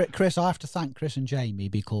 But yeah. Chris, I have to thank Chris and Jamie,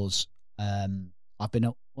 because I've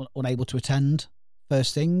been unable to attend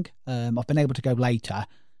first thing. I've been able to go later,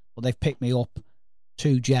 but they've picked me up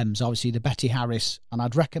 2 gems, obviously the Betty Harris, and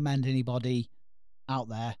I'd recommend anybody out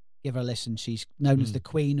there, give her a listen. She's known as the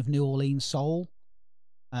Queen of New Orleans Soul.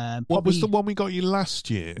 What was the one we got you last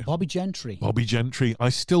year? Bobby Gentry. Bobby Gentry. I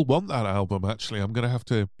still want that album, actually. I'm going to have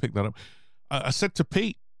to pick that up. I said to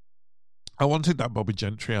Pete, I wanted that Bobby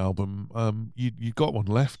Gentry album. You got one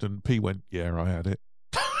left, and Pete went, yeah, I had it.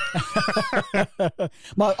 I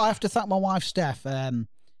have to thank my wife, Steph.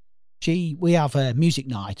 We have a music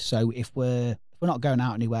night, so if we're not going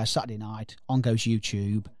out anywhere, Saturday night, on goes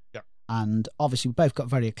YouTube. Yeah. And obviously we both got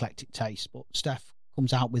very eclectic taste, but Steph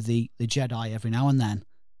comes out with the Jedi every now and then.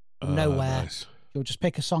 Nowhere. Nice. She'll just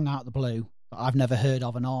pick a song out of the blue that I've never heard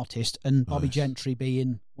of, an artist, and Bobby Gentry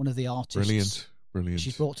being one of the artists. Brilliant.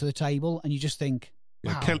 She's brought to the table, and you just think,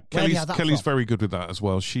 wow, Kelly's very good with that as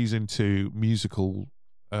well. She's into musical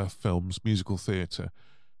films, musical theatre,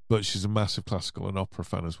 but she's a massive classical and opera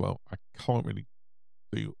fan as well. I can't really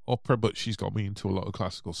do opera, but she's got me into a lot of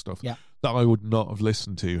classical stuff that I would not have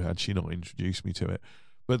listened to had she not introduced me to it.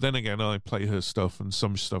 But then again, I play her stuff, and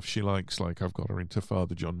some stuff she likes, like I've got her into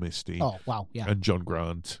Father John Misty. Oh, wow, yeah. And John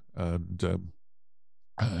Grant and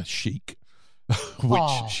Chic.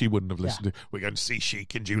 Which she wouldn't have listened to. We're going to see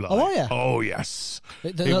Chic in July. Oh, yeah. Oh, yes.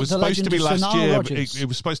 It was supposed to be last year. It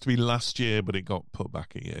was supposed to be last year, but it got put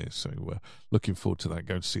back a year. So looking forward to that.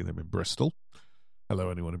 Going to see them in Bristol. Hello,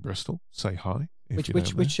 anyone in Bristol? Say hi. Which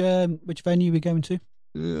venue are we going to?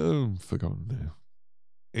 Forgotten now.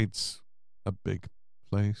 It's a big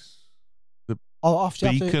place.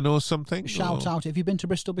 Deakin or something. Shout out. Have you been to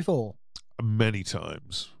Bristol before? Many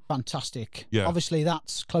times. Fantastic. Yeah. Obviously,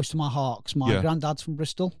 that's close to my heart, because my granddad's from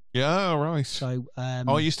Bristol. Yeah, right. So,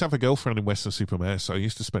 I used to have a girlfriend in Weston-super-Mare, so I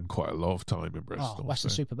used to spend quite a lot of time in Bristol. Oh,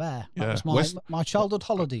 Weston-super-Mare. Yeah. That was my childhood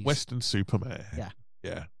holidays. Weston-super-Mare. Yeah.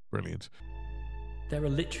 Yeah, brilliant. There are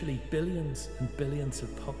literally billions and billions of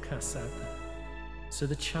podcasts out there. So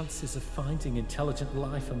the chances of finding intelligent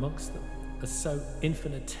life amongst them are so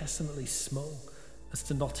infinitesimally small as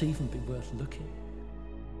to not even be worth looking.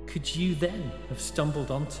 Could you then have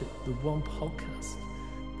stumbled onto the one podcast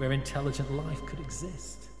where intelligent life could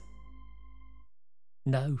exist?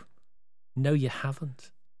 No, you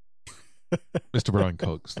haven't. Mr. Brian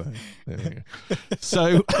Cox, there we go.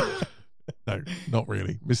 So, no, not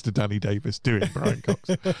really. Mr. Danny Davis doing Brian Cox.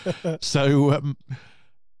 So,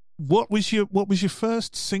 what was your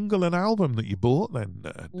first single and album that you bought then,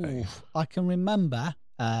 Dave? I can remember.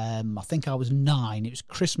 I think I was 9. It was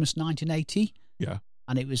Christmas 1980. Yeah.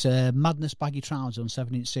 And it was Madness Baggy Trousers on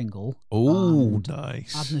 7-inch single. Oh,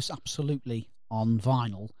 nice. Madness Absolutely on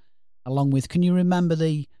vinyl. Along with, can you remember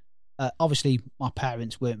the? Obviously, my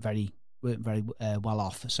parents weren't very well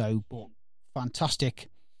off. So, but fantastic.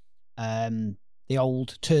 The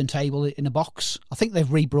old turntable in a box. I think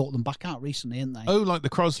they've re-brought them back out recently, haven't they? Oh, like the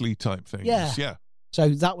Crosley type things. Yeah. So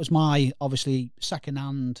that was my obviously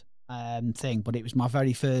second-hand thing, but it was my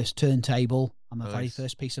very first turntable and my very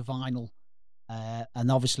first piece of vinyl. And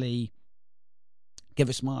obviously give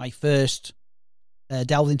us my first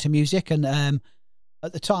delve into music. And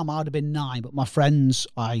at the time, I would have been 9, but my friends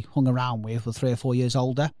I hung around with were 3 or 4 years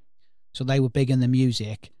older. So they were big in the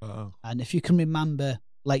music. Oh. And if you can remember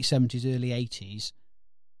late 70s, early 80s,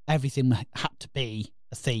 everything had to be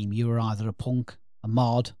a theme. You were either a punk, a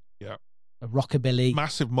mod, a rockabilly.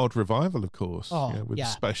 Massive mod revival, of course. Oh, with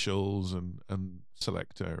Specials and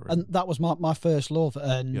Selector. And that was my first love.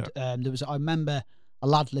 And I remember a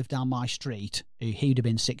lad lived down my street who he'd have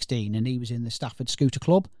been 16 and he was in the Stafford Scooter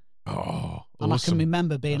Club. Oh, and awesome. I can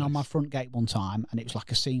remember being on my front gate one time and it was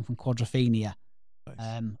like a scene from Quadrophenia.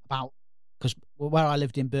 Nice. Because where I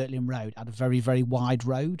lived in Birtling Road had a very, very wide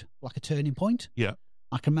road, like a turning point. Yeah.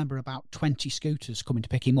 I can remember about 20 scooters coming to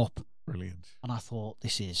pick him up. Brilliant. And I thought,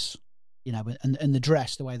 this is, and the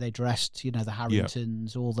dress, the way they dressed, the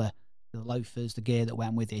Harringtons, all the loafers, the gear that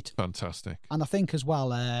went with it. Fantastic. And I think as well,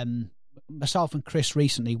 myself and Chris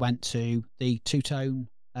recently went to the Two-Tone.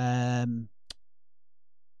 It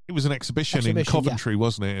was an exhibition in Coventry,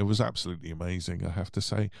 wasn't it? It was absolutely amazing, I have to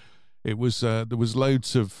say. It was there was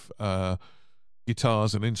loads of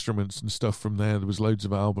guitars and instruments and stuff from there. There was loads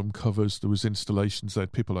of album covers. There was installations. They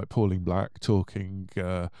had people like Pauline Black talking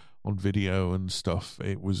on video and stuff.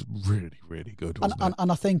 It was really, really good, wasn't it?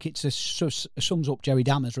 And I think it sums up Jerry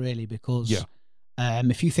Dammers, really, because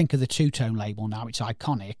if you think of the Two-Tone label now, it's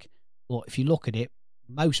iconic. But if you look at it,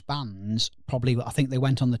 most bands probably, I think they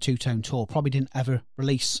went on the Two-Tone tour, probably didn't ever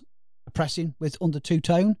release a pressing with under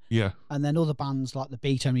Two-Tone. Yeah. And then other bands like the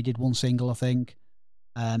Beat only did one single, I think.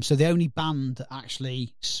 So the only band that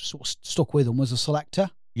actually sort of stuck with them was a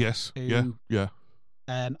Selector. Yes. And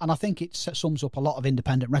I think it sums up a lot of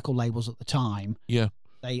independent record labels at the time. Yeah.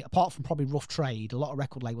 They, apart from probably Rough Trade, a lot of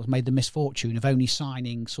record labels made the misfortune of only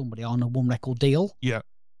signing somebody on a one record deal. Yeah.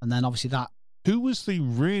 And then obviously that. Who was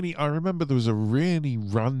I remember there was a really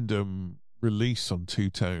random release on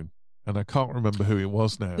Two-Tone, and I can't remember who it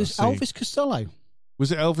was now. There's Elvis Costello.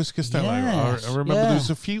 Was it Elvis Costello? Yes, I remember there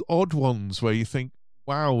was a few odd ones where you think,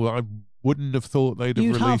 wow, I wouldn't have thought they'd have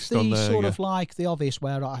released on there. You'd have the sort of like the obvious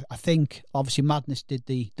where I think obviously Madness did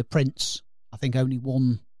the Prince. I think only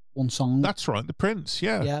one song. That's right, the Prince,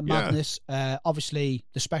 yeah. Yeah, Madness. Obviously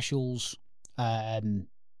the Specials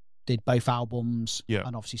did both albums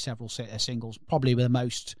and obviously several singles. Probably the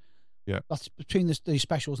most. Yeah. That's between the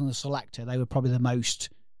Specials and the Selector, they were probably the most,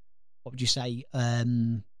 what would you say,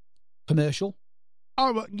 commercial.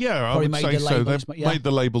 Oh, yeah, I would say so. They made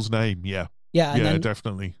the label's name, yeah. Yeah, and then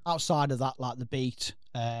definitely. Outside of that, like the Beat,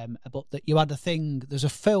 but that you had a thing. There's a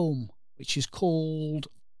film which is called,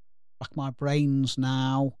 back my brains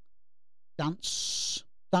now, Dance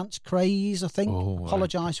Craze, I think.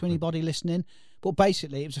 Apologise to anybody listening, but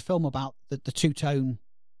basically it was a film about the Two-Tone.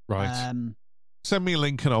 Right. Send me a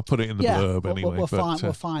link and I'll put it in the blurb anyway.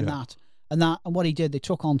 We'll find that. And what he did, they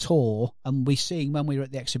took on tour, and when we were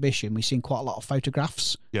at the exhibition, we seen quite a lot of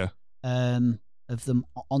photographs. Yeah. Of them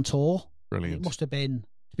on tour. Brilliant. It must have been,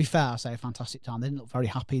 to be fair, I say a fantastic time. They didn't look very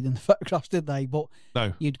happy in the photographs, did they? But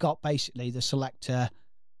no. You'd got basically the Selector,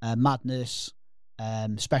 Madness,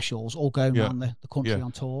 Specials all going around the country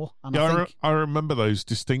on tour. And I remember those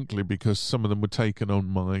distinctly because some of them were taken on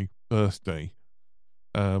my birthday,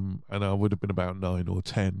 and I would have been about 9 or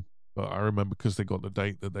 10. But I remember because they got the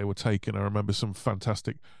date that they were taken. I remember some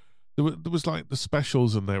fantastic. There was like the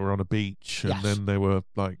Specials, and they were on a beach, and then they were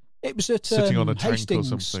like. It was at sitting on a tank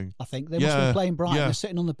Hastings, or something. I think they must have been playing Brighton. They're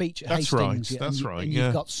sitting on the beach at Hastings. That's right. And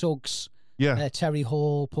you've got Suggs, Terry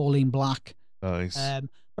Hall, Pauline Black. Nice.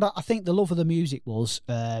 But I think the love of the music was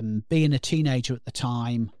being a teenager at the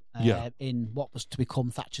time. In what was to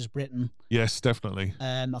become Thatcher's Britain. Yes, definitely.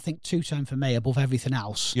 I think Two-Tone for me, above everything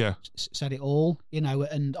else, said it all.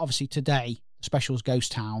 And obviously today, Specials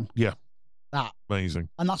Ghost Town. Yeah. That amazing.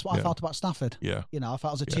 And that's what I felt about Stafford. Yeah. I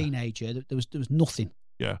felt as a teenager there was nothing.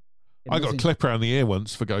 Yeah. I got a clip around the ear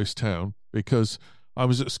once for Ghost Town because I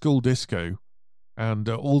was at school disco and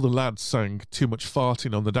all the lads sang Too Much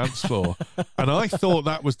Farting on the Dance Floor. And I thought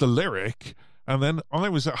that was the lyric. And then I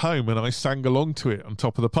was at home and I sang along to it on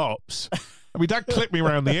top of the pops. And my dad clipped me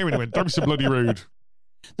around the ear and he went, "Don't be so bloody rude."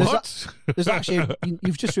 There's actually,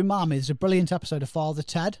 you've just reminded me, there's a brilliant episode of Father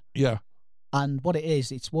Ted. Yeah. And what it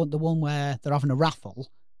is, it's the one where they're having a raffle.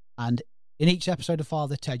 And in each episode of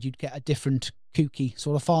Father Ted, you'd get a different kooky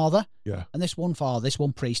sort of father. Yeah. And this one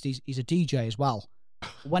priest, he's a DJ as well.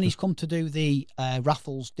 When he's come to do the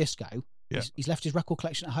raffles disco, he's left his record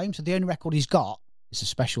collection at home. So the only record he's got is the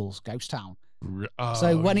Specials Ghost Town.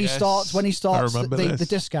 So when he starts the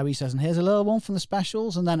disco, he says, "And here's a little one from the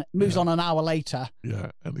Specials," and then it moves on an hour later.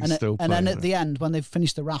 Yeah, and then at the end, when they've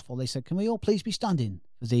finished the raffle, they said, "Can we all please be standing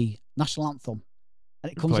for the national anthem?"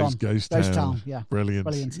 And it comes on Ghost Town. Yeah,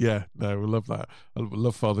 brilliant. Yeah, no, we love that. I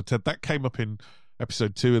love Father Ted. That came up in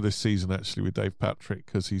episode 2 of this season, actually, with Dave Patrick,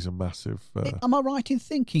 because he's a massive... Am I right in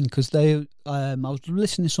thinking, because I was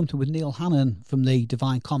listening to something with Neil Hannon from the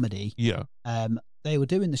Divine Comedy. Yeah. They were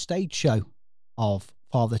doing the stage show of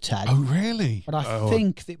Father Ted. Oh, really? But I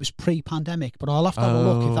think it was pre-pandemic, but I'll have to have a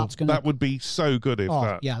look if that's going to... That would be so good if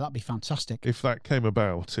that... Yeah, that'd be fantastic. If that came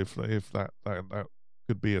about, if that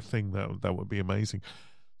could be a thing, that would be amazing.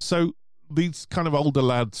 So these kind of older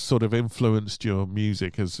lads sort of influenced your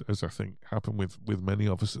music, as I think happened with many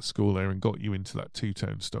of us at school there, and got you into that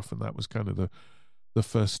two-tone stuff, and that was kind of the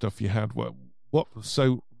first stuff you had.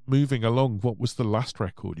 So moving along, what was the last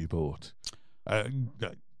record you bought?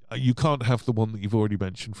 You can't have the one that you've already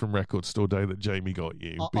mentioned from Record Store Day that Jamie got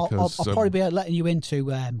you. Because I'll probably be letting you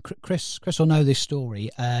into... Chris will know this story.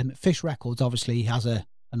 Fish Records obviously has a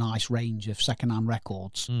nice range of second-hand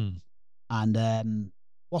records. And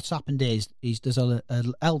what's happened is there's an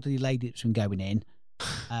elderly lady that's been going in.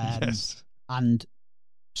 Yes. And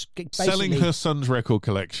selling her son's record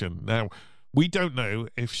collection. Now, we don't know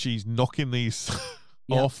if she's knocking these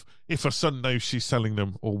off, if her son knows she's selling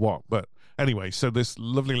them or what, but... Anyway, so this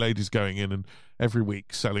lovely lady's going in and every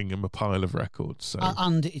week selling him a pile of records. So.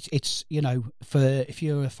 And it's if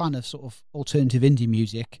you're a fan of sort of alternative indie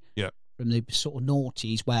music, from the sort of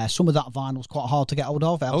noughties, where some of that vinyl's quite hard to get hold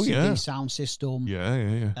of, LCD Sound System,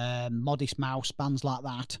 Modest Mouse, bands like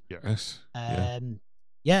that.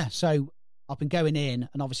 Yes. So I've been going in,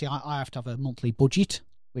 and obviously I have to have a monthly budget,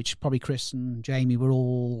 which probably Chris and Jamie were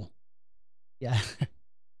all, Yeah.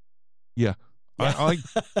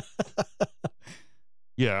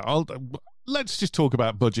 Let's just talk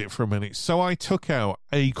about budget for a minute. So I took out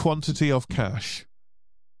a quantity of cash.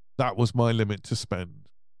 That was my limit to spend.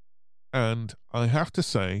 And I have to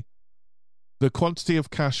say, the quantity of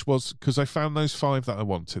cash was, because I found those 5 that I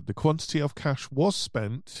wanted, the quantity of cash was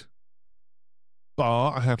spent,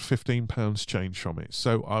 bar I had £15 change from it.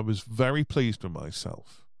 So I was very pleased with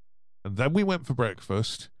myself. And then we went for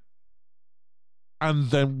breakfast. And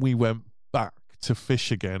then we went back to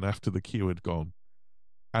fish again after the queue had gone,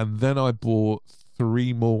 and then I bought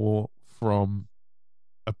 3 more from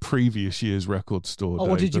a previous year's Record Store Day.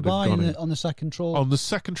 What did you buy on the second troll? On the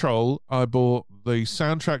second troll, I bought the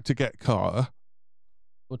soundtrack to Get Carter.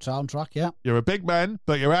 Good soundtrack, yeah. You're a big man,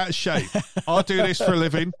 but you're out of shape. I do this for a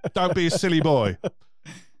living. Don't be a silly boy.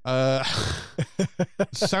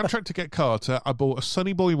 Soundtrack to Get Carter. I bought a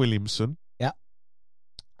Sonny Boy Williamson. Yeah.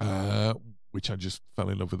 Which I just fell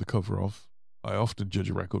in love with the cover of. I often judge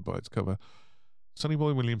a record by its cover. Sonny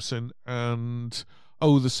Boy Williamson and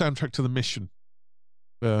the soundtrack to The Mission.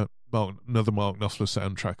 Another Mark Knopfler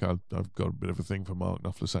soundtrack. I've got a bit of a thing for Mark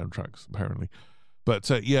Knopfler soundtracks, apparently. But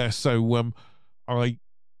so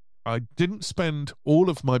I didn't spend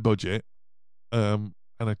all of my budget, and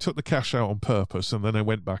I took the cash out on purpose, and then I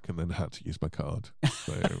went back and then had to use my card.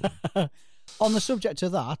 So, on the subject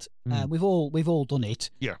of that, we've all done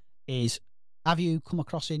it. Yeah. Have you come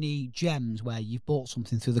across any gems where you've bought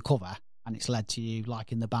something through the cover and it's led to you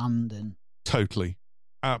liking the band? And totally,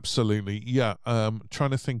 absolutely, yeah.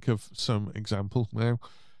 Trying to think of some example now.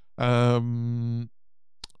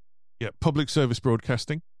 Public service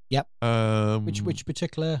broadcasting. Yep. Which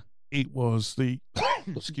particular? It was the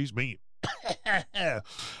excuse me,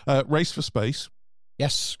 Race for Space.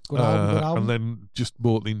 Yes, good album. And then just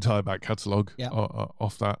bought the entire back catalogue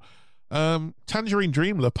off that. Tangerine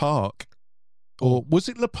Dream, Le Parc. Or was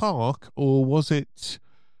it Le Parc or was it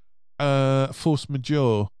Force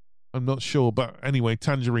Majeure? I'm not sure. But anyway,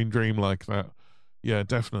 Tangerine Dream like that. Yeah,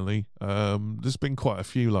 definitely. There's been quite a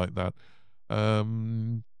few like that.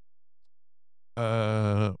 Mr.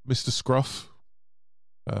 Scruff.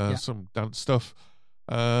 Some dance stuff.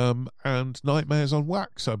 And Nightmares on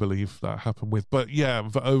Wax, I believe that happened with. But yeah,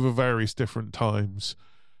 over various different times,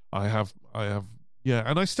 I have. Yeah,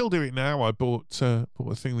 and I still do it now. I bought a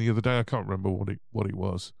thing the other day. I can't remember what it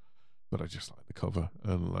was, but I just like the cover,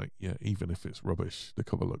 and even if it's rubbish, the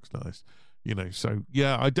cover looks nice, So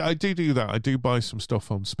yeah, I do that. I do buy some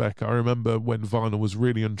stuff on spec. I remember when vinyl was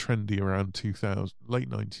really untrendy around 2000,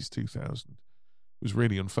 late 90s, 2000. It was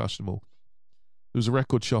really unfashionable. There was a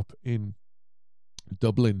record shop in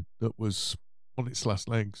Dublin that was on its last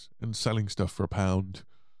legs and selling stuff for £1.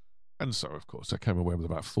 And so, of course, I came away with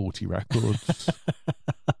about 40 records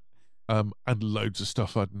and loads of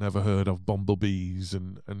stuff I'd never heard of, Bumblebees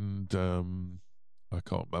and I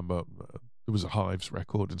can't remember. There was a Hives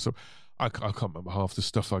record and so I can't remember half the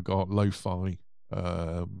stuff I got, lo-fi.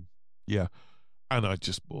 And I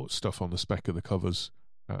just bought stuff on the spec of the covers,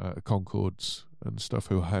 Concords and stuff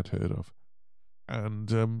who I had heard of. And,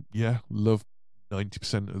 love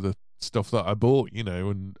 90% of the stuff that I bought,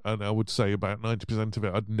 and I would say about 90% of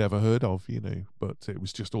it I'd never heard of, but it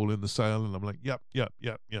was just all in the sale, and I'm like, yep.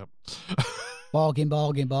 Bargain.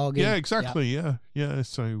 Yeah, exactly. Yep. Yeah.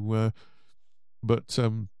 So, but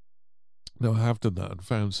no, I have done that and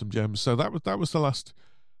found some gems. So that was the last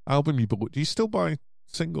album you bought. Do you still buy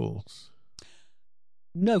singles?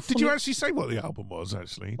 No. Did you actually say what the album was?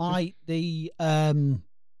 Actually, I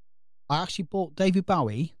actually bought David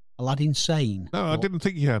Bowie, Aladdin Sane. No, I didn't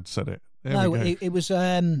think you had said it. No, it was.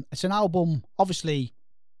 It's an album. Obviously,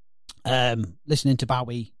 listening to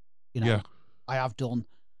Bowie, I have done.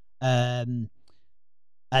 But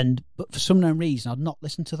for some known reason, I'd not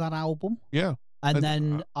listened to that album. Yeah. And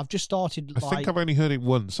then I've just started. I think I've only heard it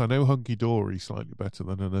once. I know Hunky Dory slightly better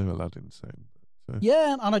than I know Aladdin Sane.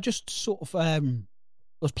 Yeah, and I just sort of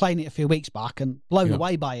was playing it a few weeks back and blown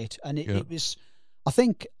away by it. And it was, I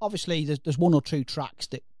think, obviously, there's one or two tracks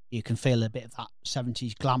that you can feel a bit of that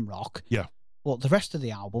 70s glam rock. Yeah. But the rest of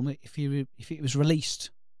the album, if it was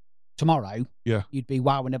released tomorrow, you'd be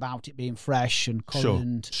wowing about it being fresh and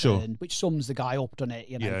current, sure. and which sums the guy up, doesn't it?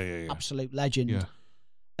 Yeah. Absolute legend. Yeah.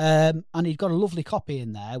 And he'd got a lovely copy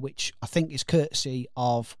in there, which I think is courtesy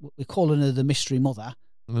of, we're calling her the Mystery Mother.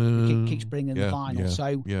 He keeps bringing the vinyl.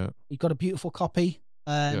 So he got a beautiful copy.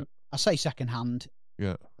 I say second hand.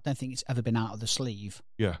 Yeah. I don't think it's ever been out of the sleeve.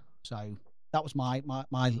 Yeah. So that was my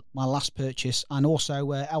last purchase. And also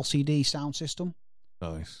LCD sound system.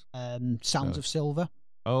 Nice. Sounds of Silver.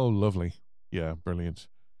 Oh, lovely. Yeah, brilliant.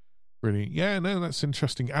 Yeah, no, that's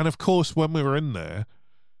interesting. And of course, when we were in there,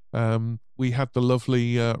 we had the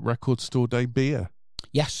lovely record store day beer.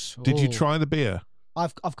 Yes. Did you try the beer?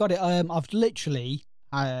 I've got it. I've literally,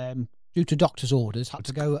 due to doctor's orders, had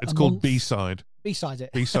to go. It's called B-side. B-side it.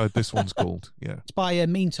 B-side. This one's called. Yeah. It's by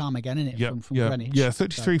Meantime again, isn't it? From Greenwich. Yeah.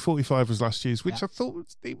 33.45 was last year's, which I thought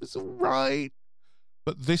was all right,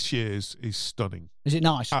 but this year's is stunning. Is it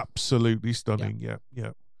nice? Absolutely stunning. Yeah.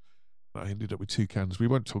 I ended up with 2 cans. We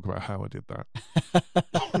won't talk about how I did that.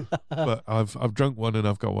 But I've drunk one and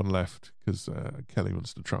I've got one left because Kelly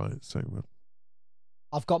wants to try it. So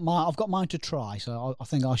I've got mine to try. So I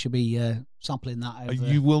think I should be sampling that. Over.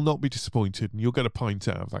 You will not be disappointed, and you'll get a pint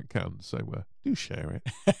out of that can. So do share it.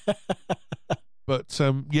 But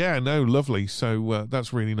lovely. So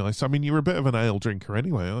that's really nice. I mean, you're a bit of an ale drinker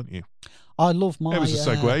anyway, aren't you? I love my. It was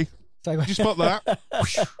a segue. Did you spot that?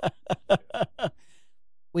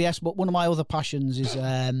 Well, yes, but one of my other passions is,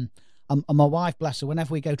 and my wife, bless her,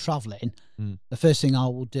 whenever we go travelling, the first thing I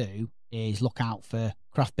will do is look out for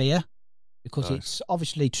craft beer, because it's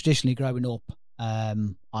obviously traditionally growing up,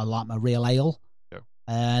 I like my real ale. Yeah.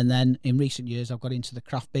 And then in recent years, I've got into the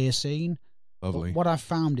craft beer scene. Lovely. But what I've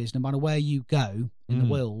found is no matter where you go in the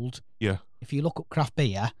world, if you look up craft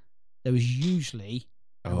beer, there is usually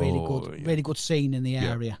a really good scene in the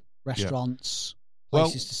area. Restaurants.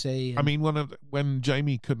 Places to see. I mean, when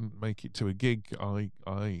Jamie couldn't make it to a gig,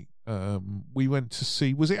 we went to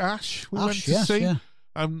see. Was it Ash? We went to see. Yeah.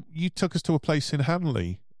 You took us to a place in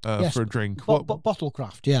Hanley for a drink.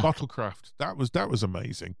 Bottlecraft. Yeah, Bottlecraft. That was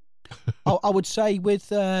amazing. I would say with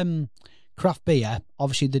craft beer,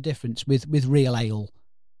 obviously the difference with real ale,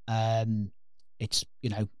 it's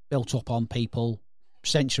built up on people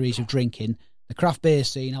centuries of drinking. The craft beer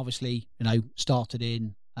scene, obviously, started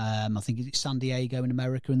in. I think it's San Diego in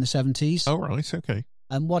America in the 70s. Oh, right, okay.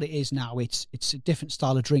 And what it is now, it's a different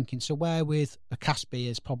style of drinking. So where with a cask beer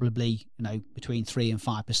is probably, between 3 and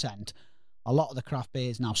 5%, a lot of the craft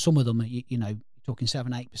beers now, some of them are, you're talking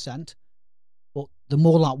 7-8%, but they're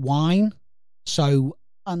more like wine. So,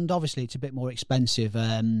 and obviously it's a bit more expensive.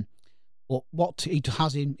 But what it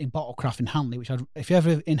has in Bottlecraft in Hanley, which if you're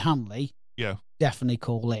ever in Hanley, definitely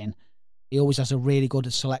call in. He always has a really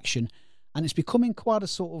good selection. And it's becoming quite a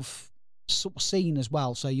sort of scene as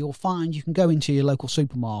well. So you'll find you can go into your local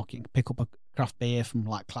supermarket and pick up a craft beer from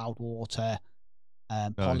like Cloudwater,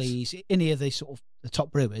 Polly's, any of the sort of the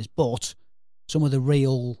top brewers. But some of the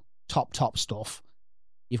real top stuff,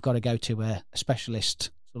 you've got to go to a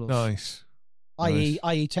specialist sort of. Nice.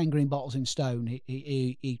 I.e. 10 green bottles in stone.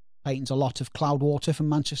 He patents a lot of Cloudwater from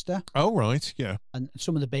Manchester. Oh, right, yeah. And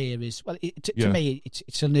some of the beer is, well, to me,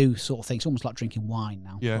 it's a new sort of thing. It's almost like drinking wine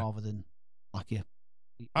now, rather than like your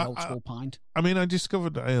old school pint. I mean, I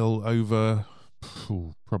discovered ale over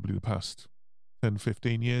probably the past 10,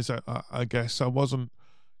 15 years, I guess. I wasn't,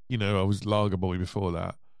 I was lager boy before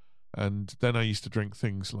that. And then I used to drink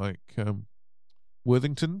things like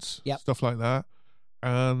Worthingtons, stuff like that.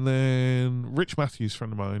 And then Rich Matthews,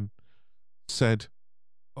 friend of mine, said,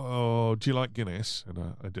 "Oh, do you like Guinness?"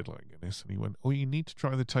 And I did like Guinness. And he went, "Oh, you need to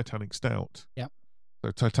try the Titanic Stout." Yeah.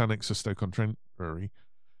 So Titanic's a Stoke-on-Trent brewery.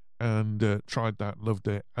 and tried that, loved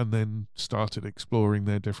it, and then started exploring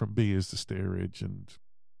their different beers, the steerage, and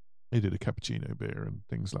they did a cappuccino beer and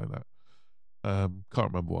things like that.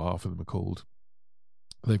 Can't remember what half of them are called.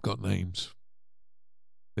 They've got names.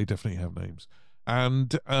 They definitely have names.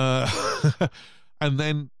 And and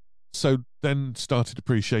then started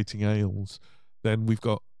appreciating ales. Then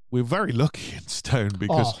we're very lucky in Stone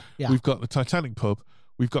because we've got the Titanic pub,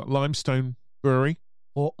 we've got Limestone Brewery,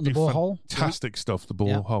 the Borehole, fantastic stuff, the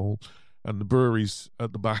Borehole, and the brewery's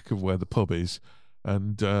at the back of where the pub is.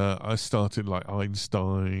 And I started like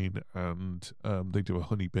Einstein, and they do a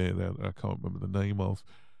honey beer there that I can't remember the name of.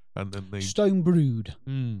 And then they Stone Brewed.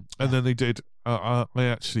 And then they did.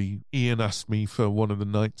 Ian asked me for one of the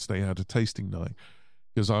nights they had a tasting night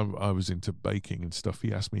because I was into baking and stuff.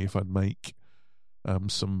 He asked me if I'd make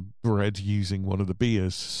some bread using one of the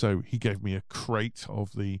beers. So he gave me a crate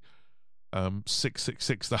of the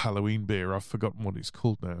 666, the Halloween beer. I've forgotten what it's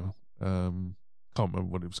called now. Can't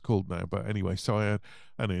remember what it was called now, but anyway, so I had,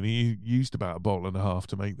 and then he used about 1.5 bottles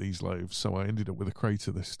to make these loaves, so I ended up with a crate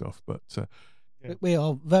of this stuff. But we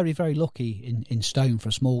are very, very lucky in Stone for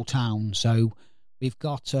a small town. So we've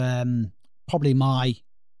got probably my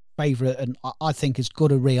favourite, and I think as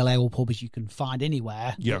good a real ale pub as you can find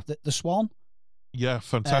anywhere. Yeah, the Swan. Yeah,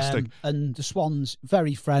 fantastic. And the Swan's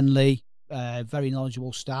very friendly, very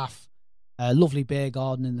knowledgeable staff, lovely beer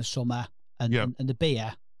garden in the summer, and the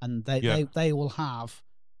beer. And they will have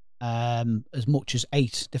as much as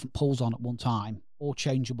 8 different pulls on at one time, all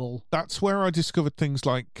changeable. That's where I discovered things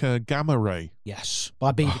like Gamma Ray. Yes,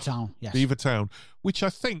 by Beavertown. Yes, Beavertown, which I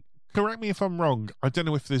think, correct me if I'm wrong, I don't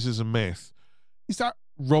know if this is a myth. Is that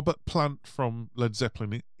Robert Plant from Led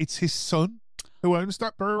Zeppelin? It's his son who owns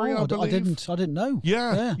that brewery, I believe. I didn't know.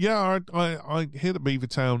 Yeah. I hear that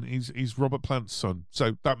Beavertown is Robert Plant's son.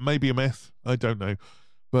 So that may be a myth. I don't know.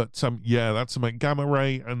 But that's a Gamma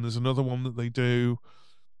Ray, and there's another one that they do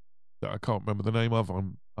that I can't remember the name of.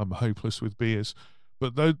 I'm hopeless with beers,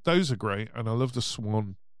 but those are great, and I love the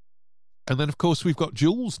Swan. And then of course we've got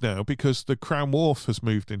Jules now because the Crown Wharf has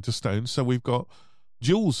moved into Stone, so we've got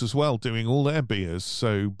Jules as well doing all their beers.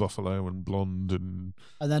 So Buffalo and Blonde, and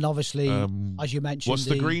then obviously as you mentioned, what's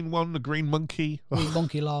the green one? The Green Monkey. Green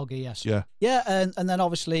Monkey Lager, yes. Yeah, and then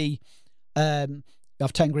obviously. You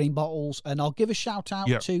have 10 green bottles, and I'll give a shout out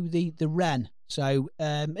to the Wren. So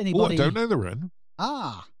anybody? Oh, I don't know the Wren.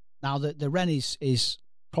 Now the Wren is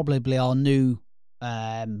probably our new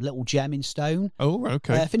little gem in Stone. Oh,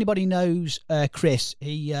 okay. If anybody knows Chris,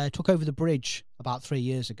 he took over the bridge about 3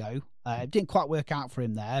 years ago. It didn't quite work out for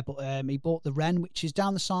him there, but he bought the Wren, which is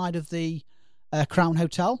down the side of the Crown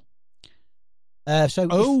Hotel. Used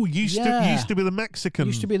to be the Mexican.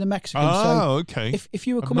 Used to be the Mexican. Okay. If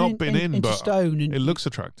you were coming into Stone, and it looks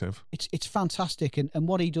attractive. It's fantastic, and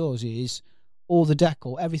what he does is all the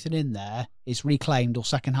decor, everything in there is reclaimed or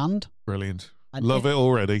second hand. Brilliant. Love it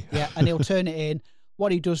already. Yeah, and he'll turn it in.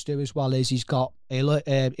 What he does do as well is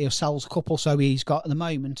he'll sells a couple. So he's got at the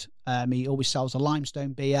moment. He always sells a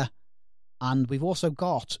limestone beer, and we've also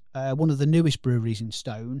got one of the newest breweries in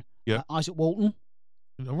Stone. Yeah, Isaac Walton.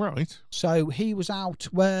 All right. So he was out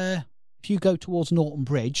where, if you go towards Norton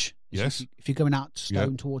Bridge, yes. If you're going out to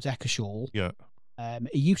Stone towards Eckershaw,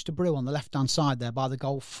 he used to brew on the left-hand side there by the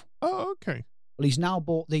golf. Oh, okay. Well, he's now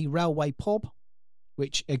bought the Railway Pub,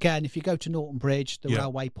 which, again, if you go to Norton Bridge, the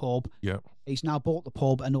Railway Pub, he's now bought the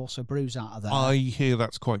pub and also brews out of there. I hear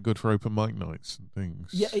that's quite good for open mic nights and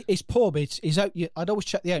things. Yeah, his pub, I'd always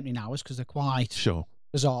check the opening hours because they're quite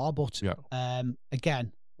bizarre, but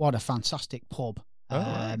again, what a fantastic pub.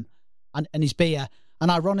 And his beer, and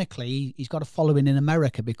ironically, he's got a following in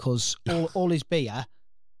America because all his beer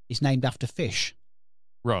is named after fish.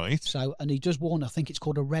 Right. So, and he does one. I think it's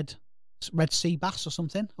called a red sea bass or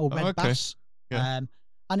something, or red bass. Yeah.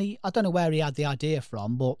 And I don't know where he had the idea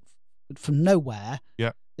from, but from nowhere,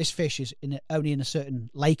 this fish is only in a certain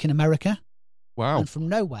lake in America. Wow. And from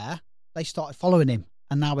nowhere, they started following him.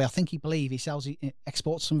 And now I think he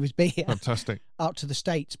exports some of his beer. Fantastic. Out to the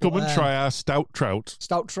States. Come and try our stout trout.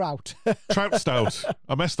 Stout trout. Trout stout.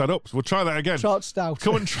 I messed that up. We'll try that again. Trout stout.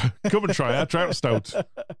 Come and try our trout stout.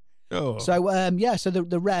 Oh. So so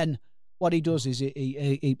the Wren, what he does is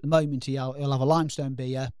he at the moment he'll have a limestone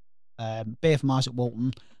beer from Isaac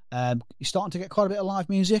Walton. He's starting to get quite a bit of live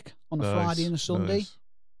music on a Friday and a Sunday.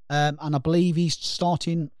 Nice. And I believe he's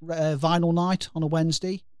starting vinyl night on a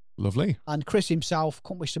Wednesday. Lovely. And Chris himself,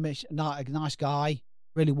 couldn't wish to miss, a nice guy,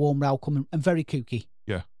 really warm, welcome, and very kooky.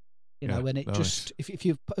 Yeah. And it just, if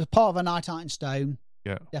you're part of a night out in Stone,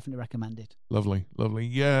 definitely recommend it. Lovely.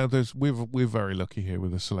 Yeah, we're very lucky here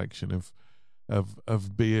with a selection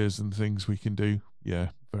of beers and things we can do. Yeah,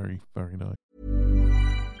 very, very nice.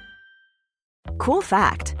 Cool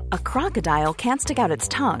fact, a crocodile can't stick out its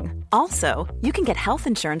tongue. Also, you can get health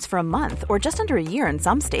insurance for a month or just under a year in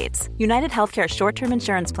some states. United Healthcare short-term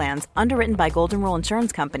insurance plans, underwritten by Golden Rule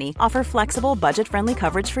Insurance Company, offer flexible, budget-friendly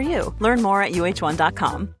coverage for you. Learn more at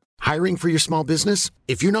uh1.com. Hiring for your small business?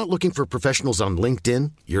 If you're not looking for professionals on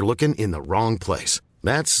LinkedIn, you're looking in the wrong place.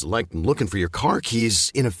 That's like looking for your car keys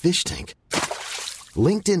in a fish tank.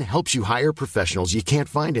 LinkedIn helps you hire professionals you can't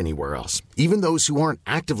find anywhere else, even those who aren't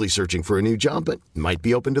actively searching for a new job but might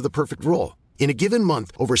be open to the perfect role. In a given month,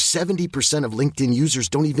 over 70% of LinkedIn users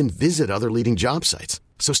don't even visit other leading job sites.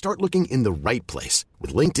 So start looking in the right place.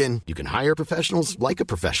 With LinkedIn, you can hire professionals like a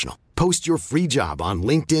professional. Post your free job on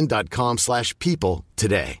linkedin.com/people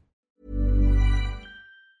today.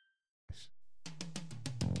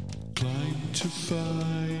 Climb to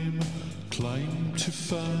fame, climb to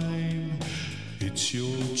fame. It's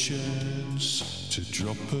your chance to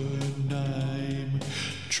drop a name.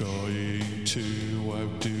 Trying to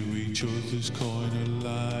outdo each other's kind of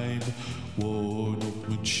lame.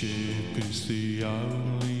 One-upmanship is the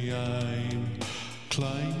only aim.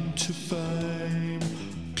 Claim to fame,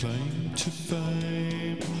 claim to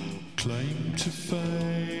fame, claim to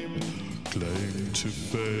fame, claim to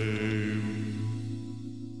fame.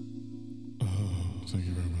 Oh, thank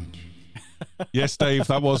you very much. Yes, Dave,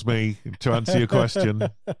 that was me, to answer your question.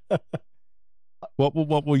 What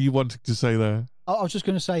were you wanting to say there? I was just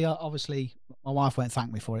going to say, obviously, my wife won't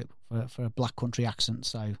thank me for it, for a black country accent,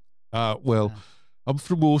 so... I'm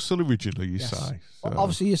from Walsall originally, you say. So.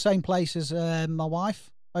 Obviously, you're same place as my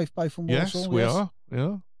wife, both from Walsall. Yes, we are.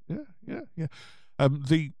 Yeah.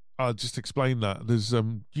 I'll just explain that. There's,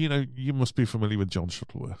 you must be familiar with John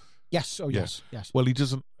Shuttleworth. Yes, yes. Well, he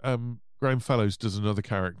doesn't, Graham Fellows does another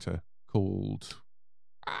character called,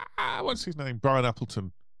 what's his name? Brian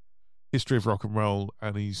Appleton, History of Rock and Roll,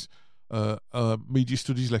 and he's a media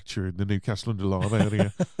studies lecturer in the Newcastle under Lyme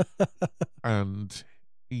area. And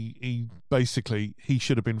he basically, he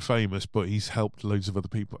should have been famous, but he's helped loads of other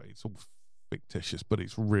people. It's all fictitious, but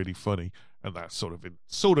it's really funny, and that sort of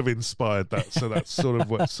inspired that. So that's sort of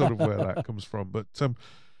where that comes from. But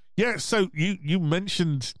yeah. So you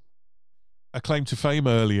mentioned a claim to fame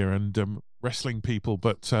earlier and wrestling people,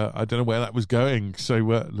 but I don't know where that was going. So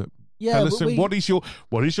tell us, what is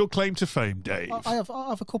your claim to fame, Dave? I have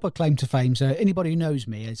a couple of claim to fame. So anybody who knows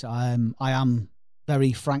me is I am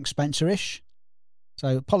very Frank Spencer-ish.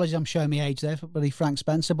 So apologies, I'm showing my age there for bloody Frank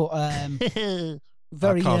Spencer, but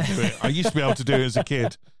very. I can't do it. I used to be able to do it as a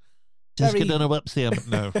kid. Just get on a website, but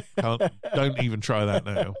no, can't. Don't even try that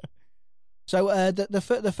now. So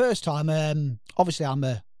the first time, obviously, I'm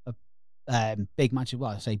a big Manchester.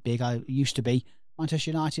 Well, I say big. I used to be Manchester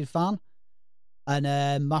United fan,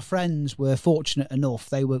 and my friends were fortunate enough.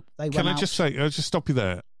 They went. Can I just say? I'll just stop you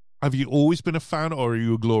there. Have you always been a fan, or are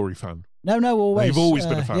you a Glory fan? No, always. You've always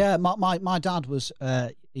been a fan. Yeah, my dad was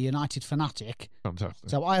a United fanatic.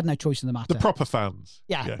 Fantastic. So I had no choice in the matter. The proper fans.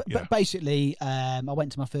 Yeah. But basically, I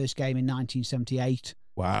went to my first game in 1978.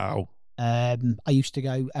 Wow. I used to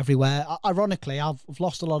go everywhere. Ironically, I've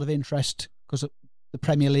lost a lot of interest because of the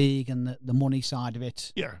Premier League and the money side of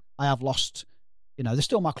it. Yeah. I have lost, they're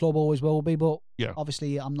still my club, always will be, but yeah.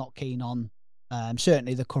 Obviously I'm not keen on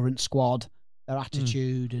certainly the current squad, their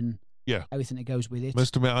attitude and everything that goes with it.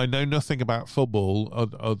 Must admit, I know nothing about football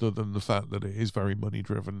other than the fact that it is very money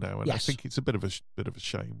driven now, and I think it's a bit of a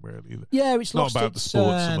shame, really. Yeah, it's not about the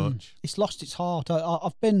sport so much. It's lost its heart.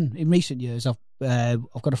 I've been in recent years. I've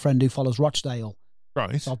got a friend who follows Rochdale,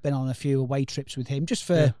 right? So I've been on a few away trips with him, just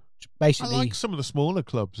for basically. I like some of the smaller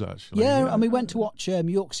clubs actually. Yeah, and we went to watch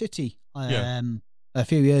York City a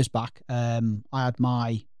few years back. I had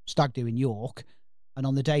my stag do in York, and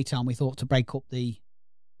on the daytime we thought to break up the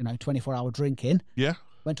 24-hour drinking. Yeah.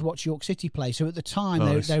 Went to watch York City play. So at the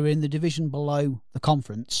time, they were in the division below the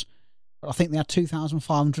conference. But I think they had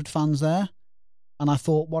 2,500 fans there. And I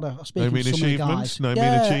thought, speaking to some of the guys.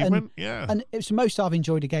 Achievement. And it's the most I've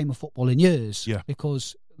enjoyed a game of football in years. Yeah.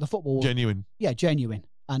 Because the football... Genuine. Yeah, genuine.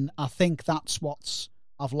 And I think that's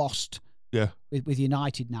I've lost with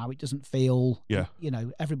United now. It doesn't feel... Yeah.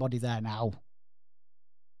 Everybody there now...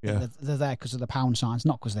 Yeah. They're there because of the pound signs,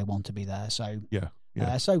 not because they want to be there. So... Yeah.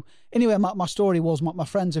 Yeah. So anyway, my story was my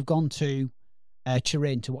friends have gone to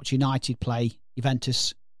Turin to watch United play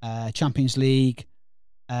Juventus Champions League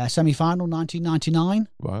semi-final 1999.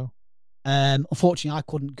 Wow. Unfortunately, I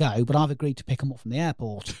couldn't go, but I've agreed to pick them up from the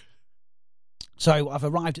airport. So I've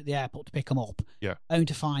arrived at the airport to pick them up. Yeah. Only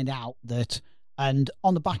to find out that, and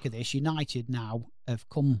on the back of this, United now have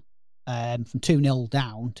come from 2-0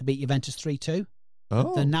 down to beat Juventus 3-2.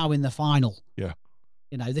 Oh. They're now in the final. Yeah.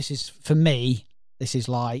 This is, for me... This is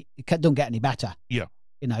like, it don't get any better. Yeah.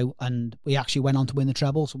 you know, and we actually went on to win the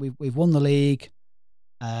treble. So we've won the league.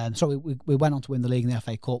 We went on to win the league in the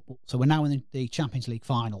FA Cup. So we're now in the Champions League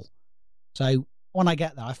final. So when I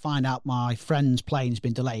get there, I find out my friend's plane's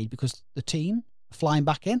been delayed because the team are flying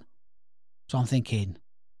back in. So I'm thinking,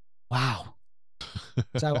 wow.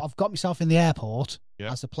 So I've got myself in the airport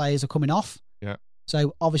as the players are coming off. Yeah.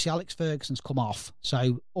 So obviously Alex Ferguson's come off.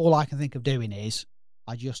 So all I can think of doing is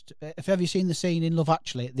if ever you've seen the scene in Love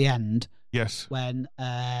Actually at the end. Yes. When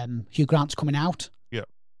Hugh Grant's coming out. Yeah.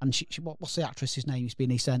 And what's the actress's name who's been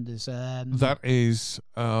EastEnders? That is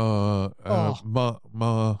Martine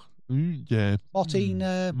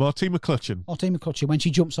McClutcheon. Martine McClutcheon, when she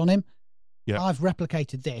jumps on him. Yeah. I've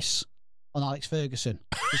replicated this on Alex Ferguson.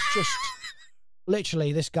 It's just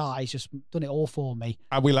literally, this guy's just done it all for me.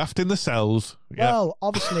 And we laughed in the cells. Yeah. Well,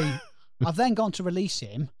 obviously, I've then gone to release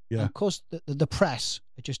him. Yeah. Because the press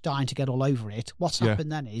are just dying to get all over it. What's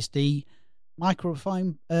happened then is the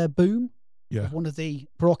microphone boom of one of the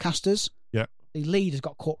broadcasters. Yeah. The lead has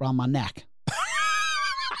got caught around my neck.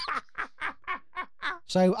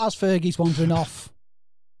 So as Fergie's wandering off,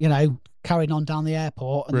 you know, carrying on down the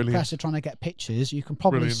airport, and the press are trying to get pictures, you can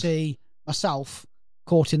probably see myself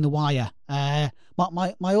caught in the wire. My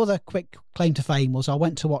other quick claim to fame was I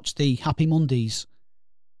went to watch the Happy Mondays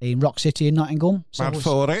in Rock City in Nottingham. So mad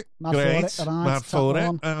for it. Great. Mad for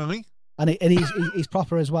it. And he's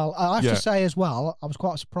proper as well. I have to say as well, I was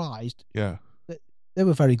quite surprised. Yeah. That they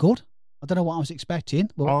were very good. I don't know what I was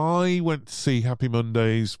expecting. But I went to see Happy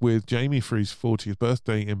Mondays with Jamie for his 40th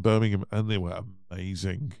birthday in Birmingham, and they were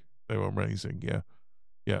amazing. Yeah.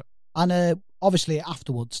 Yeah. And obviously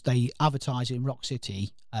afterwards, they advertise in Rock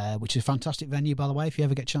City, which is a fantastic venue, by the way, if you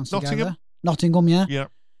ever get a chance to go there. Nottingham, yeah. Yeah.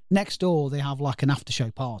 Next door, they have like an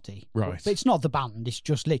after-show party. Right. But it's not the band. It's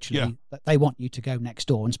just literally that they want you to go next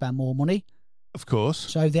door and spend more money. Of course.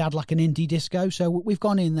 So they had like an indie disco. So we've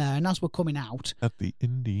gone in there, and as we're coming out... At the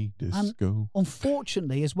indie disco. And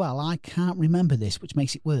unfortunately, as well, I can't remember this, which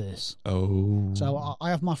makes it worse. Oh. So I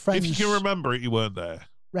have my friends... If you can remember it, you weren't there.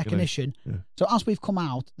 Recognition. You know? Yeah. So as we've come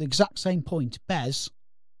out, the exact same point, Bez,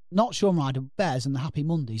 not Shaun Ryder, Bez and the Happy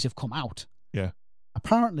Mondays have come out. Yeah.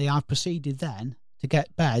 Apparently, I've proceeded then to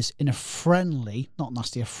get Bez in a friendly, not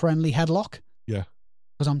nasty, a friendly headlock. Yeah.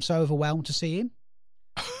 Because I'm so overwhelmed to see him.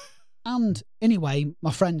 And anyway,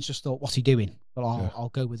 my friends just thought, what's he doing? But I'll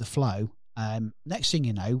go with the flow. Next thing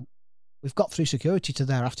you know, we've got through security to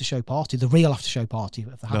their after-show party, the real after-show party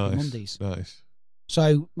of the Happy Mondays. Nice.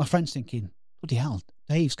 So my friend's thinking, bloody hell,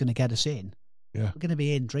 Dave's going to get us in. Yeah. We're going to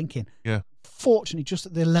be in drinking. Yeah. Fortunately, just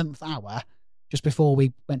at the 11th hour, just before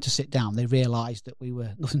we went to sit down, they realised that we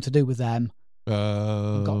were nothing to do with them.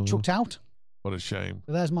 And got chucked out. What a shame.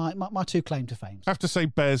 So there's my two claim to fame. I have to say,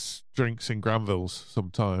 Bez drinks in Granville's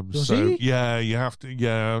sometimes. Does so he? yeah, you have to.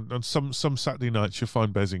 Yeah, on some Saturday nights you'll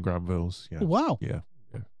find Bez in Granville's. Yeah. Oh, wow. Yeah.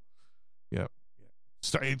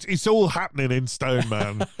 So it's all happening in Stone,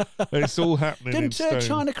 man. It's all happening in Stone. Didn't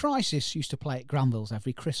China Crisis used to play at Granville's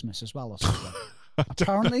every Christmas as well or something?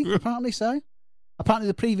 Apparently so. Apparently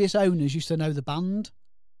the previous owners used to know the band.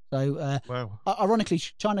 So, wow. Ironically,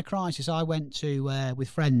 China Crisis, I went to with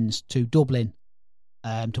friends to Dublin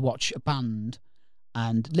to watch a band,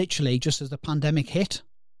 and literally just as the pandemic hit,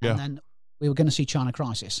 and then we were going to see China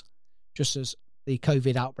Crisis, just as the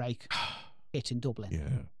COVID outbreak hit in Dublin.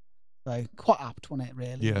 Yeah. So quite apt, wasn't it,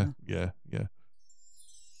 really? Yeah.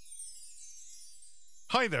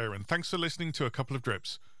 Hi there, and thanks for listening to A Couple of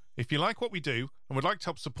Drips. If you like what we do and would like to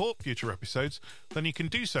help support future episodes, then you can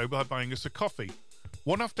do so by buying us a coffee.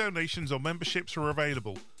 One-off donations or memberships are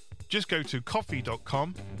available. Just go to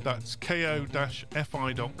ko-fi.com, that's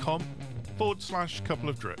ko-fi.com/couple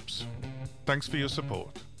of drips. Thanks for your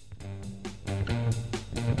support.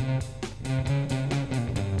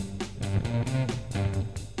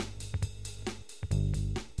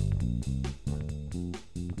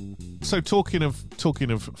 So talking of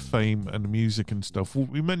fame and music and stuff,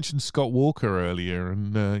 we mentioned Scott Walker earlier,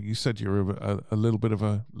 and you said you're a little bit of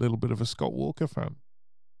a Scott Walker fan.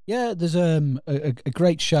 Yeah, there's a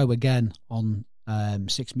great show again on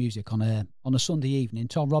Six Music on a Sunday evening.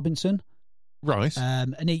 Tom Robinson, right?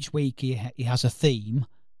 And each week he has a theme,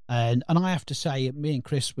 and I have to say, me and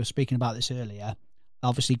Chris were speaking about this earlier.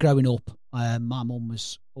 Obviously, growing up, my mum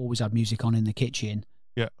was always had music on in the kitchen.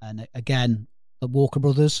 Yeah, and again, the Walker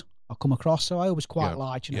Brothers I come across, so I always quite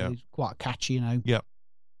liked, quite catchy, Yeah.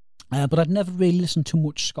 But I'd never really listened to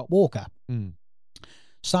much Scott Walker. Mm.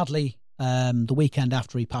 Sadly, the weekend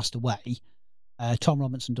after he passed away, Tom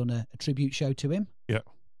Robinson done a tribute show to him. Yeah.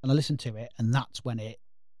 And I listened to it, and that's when it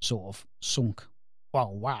sort of sunk.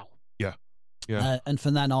 Wow. Yeah. And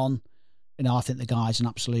from then on, I think the guy's an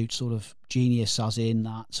absolute sort of genius, as in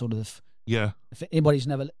that sort of. Yeah. If anybody's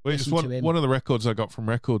never listened to him, one of the records I got from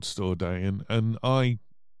Record Store Day, and I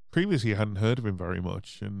previously hadn't heard of him very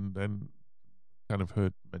much, and then kind of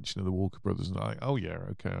heard mention of the Walker Brothers, and oh yeah,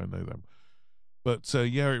 okay, I know them. But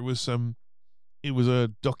it was a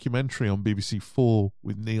documentary on BBC4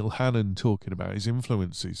 with Neil Hannon talking about his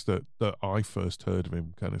influences that I first heard of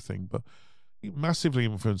him, kind of thing. But massively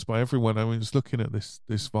influenced by everyone. I was looking at this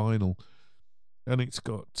vinyl, and it's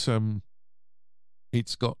got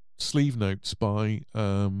sleeve notes by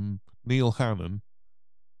Neil Hannon,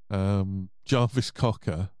 Jarvis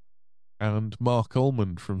Cocker, and Mark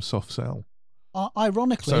Ullman from Soft Cell.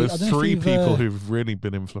 Ironically, so I don't know three if people who've really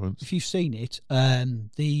been influenced. If you've seen it,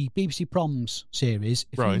 the BBC Proms series,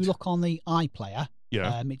 if you look on the iPlayer,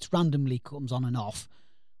 it randomly comes on and off.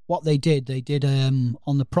 What they did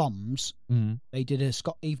on the Proms, they did a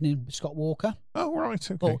evening with Scott Walker. Oh,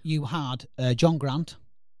 right, okay. But you had John Grant,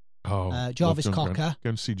 Jarvis Cocker. Grant.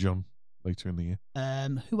 Going to see John later in the year.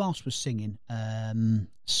 Who else was singing?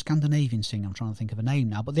 Scandinavian singer. I'm trying to think of a name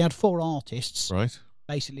now. But they had 4 artists. Right.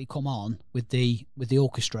 Basically come on with the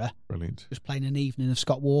orchestra. Brilliant. Just playing an evening of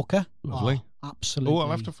Scott Walker. Lovely. Absolutely. Oh,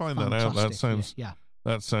 I'll have to find that out.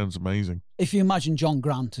 That sounds amazing. If you imagine John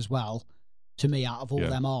Grant as well, to me, out of all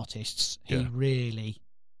them artists, he really.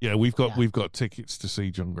 Yeah, we've got tickets to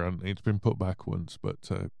see John Grant. It's been put back once, but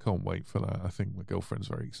can't wait for that. I think my girlfriend's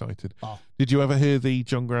very excited. Oh. Did you ever hear the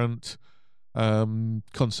John Grant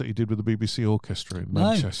concert he did with the BBC Orchestra in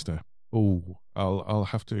Manchester? Oh, I'll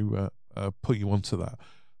have to put you onto that.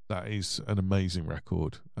 That is an amazing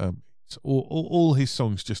record. It's all his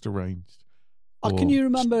songs just arranged. Can you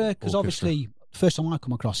remember? Because obviously, the first time I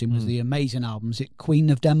come across him was the amazing album. Is it Queen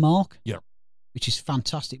of Denmark? Yeah, which is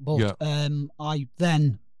fantastic. But I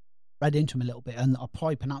then read into him a little bit, and I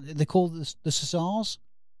probably pronounce it. They call the Czars.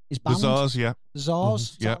 His band. The Czars, yeah. The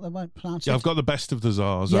Czars, yeah. They won't pronounce it. Yeah, I've got the best of the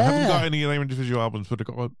Czars. I haven't got any of their individual albums, but I've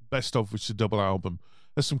got a best of, which is a double album.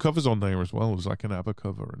 There's some covers on there as well. There's like an ABBA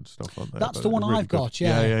cover and stuff on there. That's the one really I've got, good.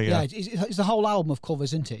 Yeah. It's the whole album of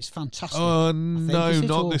covers, isn't it? It's fantastic. No,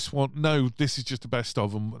 not this one. No, this is just the best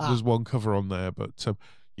of them. There's one cover on there, but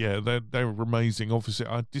they're amazing. Obviously,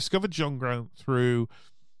 I discovered John Grant through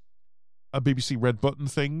a BBC Red Button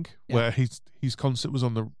thing where his concert was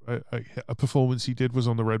on a performance he did was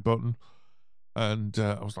on the Red Button. And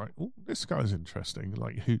I was like, oh, this guy's interesting.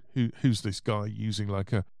 Like, who's this guy using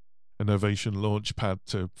like an Ovation launch pad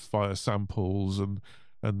to fire samples, and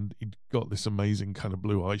he'd got this amazing kind of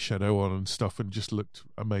blue eyeshadow on and stuff, and just looked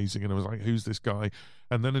amazing. And I was like, who's this guy?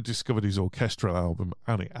 And then I discovered his orchestral album,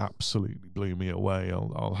 and it absolutely blew me away.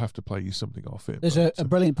 I'll have to play you something off it. There's a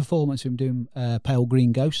brilliant performance of him doing Pale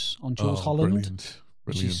Green Ghosts on Jules Holland. Brilliant.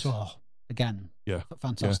 Which is, again,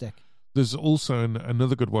 fantastic. Yeah. There's also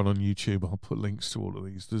another good one on YouTube. I'll put links to all of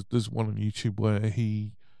these. There's one on YouTube where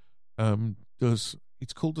he does.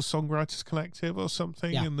 It's called the Songwriters Collective or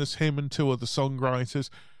something, and there's him and 2 other songwriters,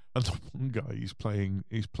 and the one guy he's playing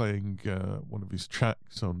one of his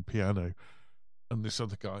tracks on piano, and this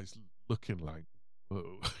other guy's looking like,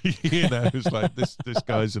 whoa, it's like this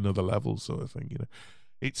guy's another level sort of thing,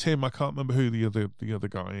 It's him. I can't remember who the other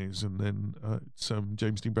guy is, and then it's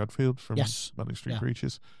James Dean Bradfield from Manic Street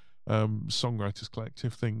Preachers. Songwriters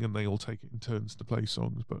Collective thing, and they all take it in turns to play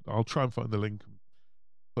songs, but I'll try and find the link and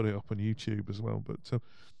put it up on YouTube as well. But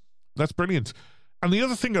that's brilliant. And the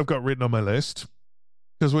other thing I've got written on my list,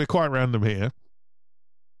 because we're quite random here,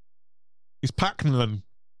 is Pac-Man.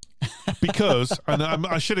 Because, and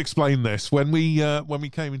I should explain this, when we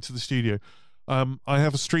came into the studio, I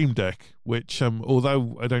have a Stream Deck, which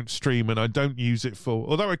although I don't stream and I don't use it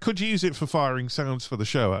although I could use it for firing sounds for the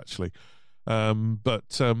show actually,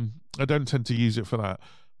 but I don't tend to use it for that.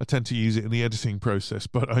 I tend to use it in the editing process.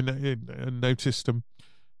 But I noticed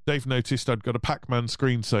Dave noticed I'd got a Pac-Man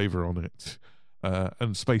screensaver on it,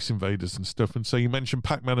 and Space Invaders and stuff. And so you mentioned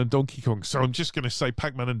Pac-Man and Donkey Kong. So I'm just going to say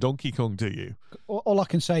Pac-Man and Donkey Kong to you. All I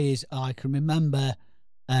can say is I can remember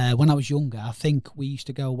when I was younger, I think we used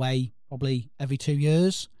to go away probably every 2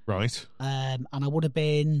 years. Right. And I would have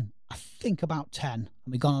been, I think, about 10. And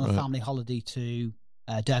we'd gone on a family holiday to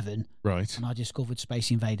Devon. Right. And I discovered Space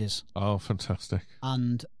Invaders. Oh, fantastic.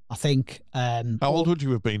 And I think... how old would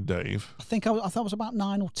you have been, Dave? I think I was about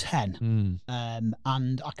 9 or 10.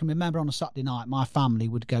 And I can remember on a Saturday night, my family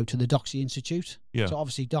would go to the Doxy Institute. Yeah. So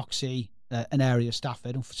obviously Doxy, an area of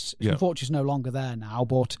Stafford. Unfortunately, it's no longer there now,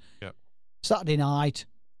 but Saturday night,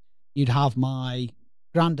 you'd have my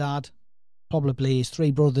granddad, probably his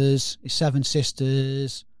 3 brothers, his 7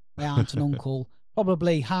 sisters, my aunt and uncle.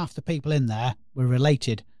 Probably half the people in there were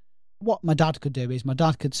related. what my dad could do is my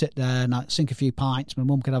dad could sit there and I'd sink a few pints, my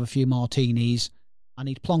mum could have a few martinis, and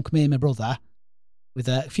he'd plonk me and my brother with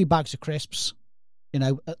a few bags of crisps, you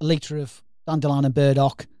know, a litre of dandelion and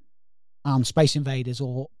burdock and Space Invaders,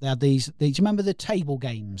 or they had these. Do you remember the table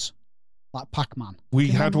games like Pac-Man? We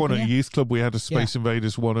had one at Youth Club. We had a Space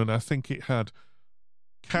Invaders one, and I think it had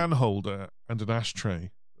can holder and an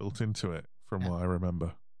ashtray built into it, from what I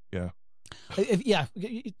remember. Yeah.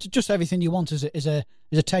 Just everything you want as a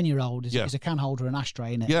 10-year-old is a can holder and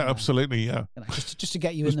ashtray in it. Yeah, absolutely. Yeah, just to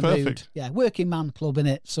get you in the mood. Yeah, working man club in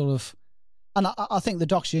it, sort of. And I think the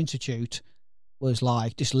Doxy Institute was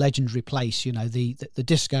like this legendary place. You know, the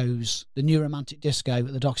discos, the new romantic disco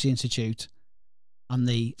at the Doxy Institute, and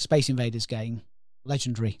the Space Invaders game,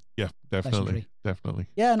 legendary. Yeah, definitely.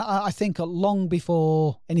 Yeah, and I think long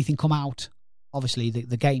before anything come out. Obviously,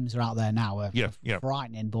 the games are out there now.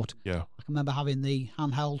 Frightening, but I can remember having the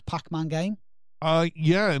handheld Pac-Man game.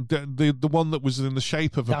 The one that was in the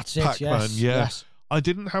shape of a Pac-Man. Yes. I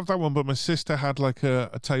didn't have that one, but my sister had like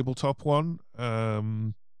a tabletop one.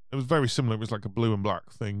 It was very similar. It was like a blue and black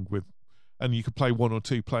thing and you could play 1 or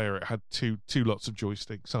 2 player. It had two lots of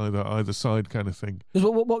joysticks either side, kind of thing.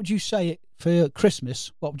 What would you say for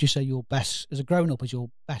Christmas? What would you say your best as a grown-up is your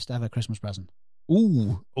best ever Christmas present?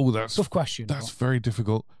 That's tough question. That's very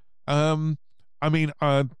difficult. I mean,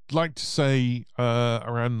 I'd like to say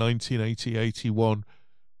around 1980, 81,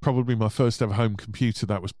 probably my first ever home computer.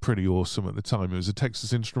 That was pretty awesome at the time. It was a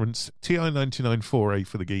Texas Instruments TI-99 4A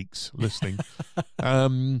for the geeks listening,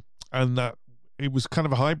 and that it was kind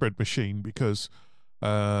of a hybrid machine because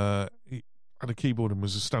it had a keyboard and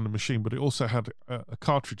was a standard machine, but it also had a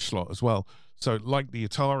cartridge slot as well. So like the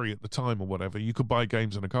Atari at the time or whatever, you could buy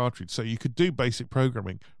games on a cartridge. So you could do basic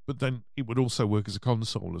programming, but then it would also work as a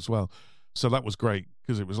console as well. So that was great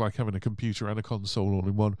because it was like having a computer and a console all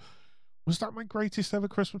in one. Was that my greatest ever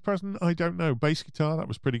Christmas present? I don't know. Bass guitar, that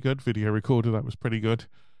was pretty good. Video recorder, that was pretty good.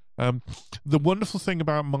 The wonderful thing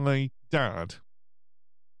about my dad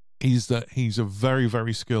is that he's a very,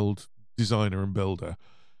 very skilled designer and builder.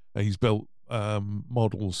 He's built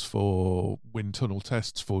models for wind tunnel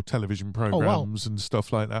tests for television programs and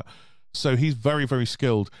stuff like that. So he's very, very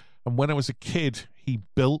skilled. And when I was a kid, he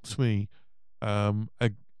built me a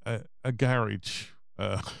garage,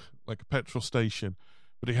 like a petrol station.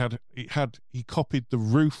 But he copied the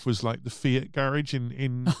roof was like the Fiat garage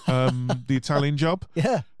in the Italian Job.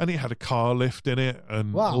 Yeah. And it had a car lift in it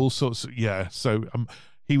and all sorts of, so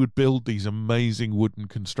he would build these amazing wooden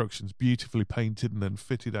constructions, beautifully painted and then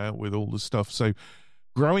fitted out with all the stuff. So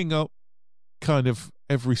growing up kind of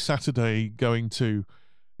every Saturday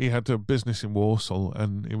he had a business in Warsaw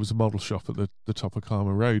and it was a model shop at the top of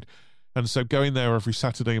Karma Road. And so going there every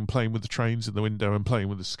Saturday and playing with the trains in the window and playing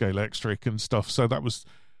with the scale electric and stuff. So that was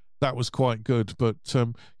quite good. But I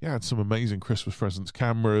had some amazing Christmas presents,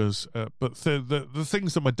 cameras. But the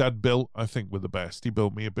things that my dad built, I think, were the best. He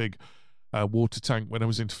built me a big water tank when I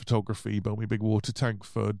was into photography. He built me a big water tank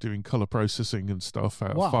for doing color processing and stuff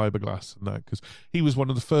out of fiberglass and that, because he was one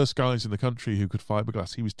of the first guys in the country who could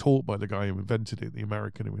fiberglass. He was taught by the guy who invented it, the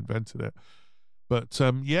American who invented it. But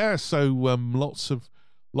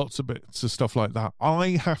lots of bits of stuff like that.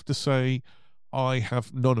 I have to say I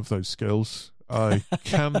have none of those skills. I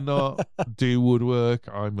cannot do woodwork.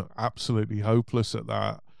 I'm absolutely hopeless at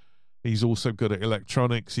that. He's also good at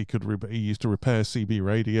electronics. He used to repair CB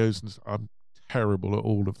radios, and I'm terrible at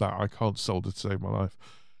all of that. I can't solder to save my life.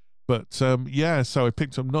 But so I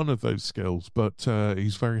picked up none of those skills, but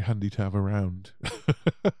he's very handy to have around.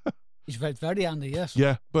 He's very, very handy, yes.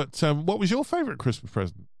 Yeah, but what was your favourite Christmas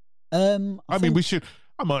present?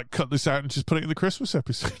 I might cut this out and just put it in the Christmas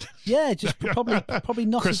episode. Yeah, just probably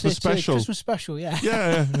not Christmas special. Christmas special, yeah.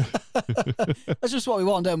 Yeah. That's just what we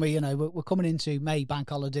want, don't we? You know, we're coming into May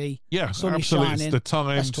bank holiday. Yeah, sun absolutely. Is it's the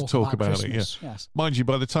time to talk about it. Yeah. Yes. Mind you,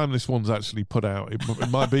 by the time this one's actually put out,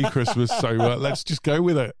 it might be Christmas. So let's just go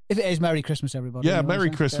with it. If it is, Merry Christmas, everybody. Yeah,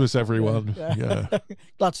 Merry Christmas, everyone. Yeah.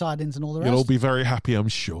 Glad tidings and all the rest. You'll all be very happy, I'm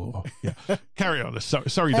sure. Yeah. Carry on.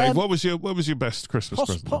 Sorry, Dave. What was your best Christmas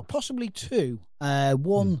present? Possibly two.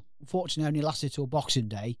 One, unfortunately, only lasted till Boxing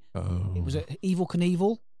Day. Oh. It was Evil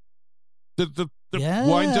Knievel. The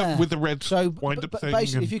wind up with the red wind up thing.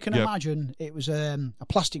 Basically, if you can imagine, it was a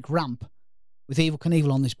plastic ramp with Evil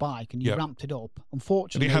Knievel on this bike, and you ramped it up.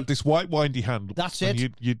 Unfortunately, and it had this white windy handle. That's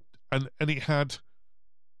it. And it had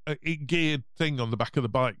a geared thing on the back of the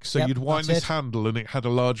bike, so you'd wind this handle, and it had a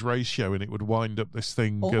large ratio, and it would wind up this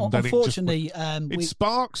thing. And then unfortunately,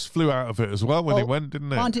 sparks flew out of it as well when it went,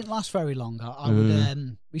 didn't it? Mine didn't last very long. I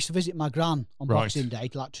would we used to visit my gran on Boxing Day,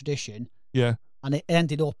 like tradition. Yeah, and it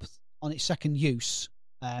ended up on its second use.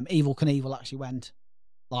 Evil Knievel actually went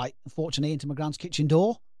like, unfortunately, into my grand's kitchen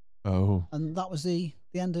door. Oh. And that was the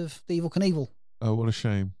end of the Evil Knievel. Oh, what a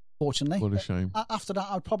shame. Fortunately. What a shame. After that,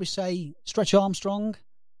 I'd probably say Stretch Armstrong.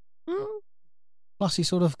 Classy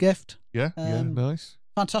sort of gift. Yeah, nice.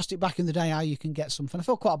 Fantastic back in the day how you can get something. I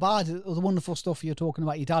feel quite bad at all the wonderful stuff you're talking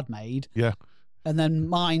about your dad made. Yeah. And then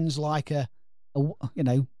mine's like a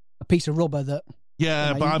piece of rubber that.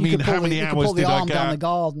 Yeah, but I mean, how many hours did I get down the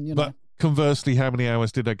garden? But conversely, how many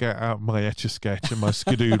hours did I get out of my Etch-a-Sketch and my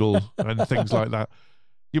Skadoodle and things like that?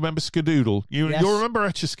 You remember Skadoodle? You'll remember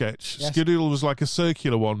Etch-a-Sketch. Yes. Skadoodle was like a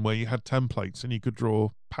circular one where you had templates and you could draw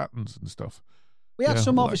patterns and stuff. We had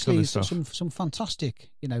some, obviously, kind of some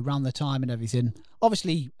fantastic, around the time and everything.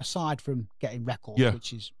 Obviously, aside from getting records,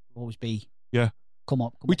 which is always be come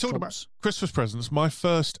up. We talked about Christmas presents. My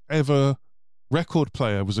first ever record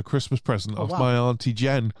player was a Christmas present off my Auntie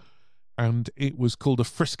Jen, and it was called a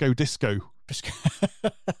Frisco Disco.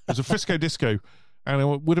 It was a Frisco Disco, and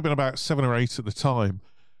it would have been about 7 or 8 at the time.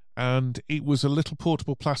 And it was a little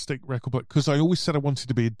portable plastic record player, because I always said I wanted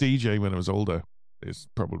to be a DJ when I was older. It's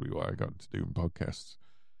probably why I got into doing podcasts.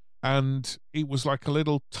 And it was like a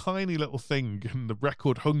little tiny little thing, and the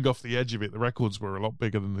record hung off the edge of it. The records were a lot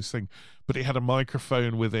bigger than this thing, but it had a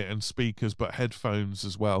microphone with it and speakers, but headphones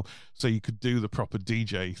as well, so you could do the proper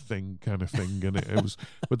DJ thing kind of thing. And it was,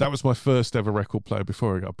 but that was my first ever record player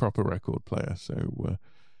before I got a proper record player. So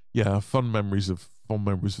fond memories of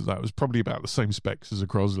that. It was probably about the same specs as a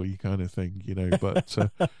Crosley kind of thing, but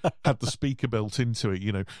had the speaker built into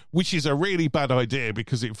it, which is a really bad idea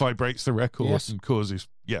because it vibrates the record and causes,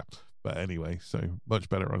 but anyway, so much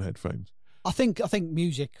better on headphones. I think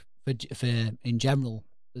music for in general,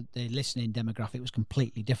 the listening demographic was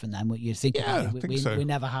completely different then. What you think about it, we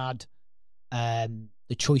never had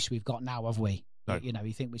the choice we've got now, have we? No.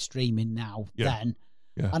 You think we're streaming now, Yeah.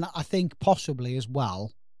 And I think possibly as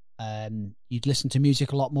well, you'd listen to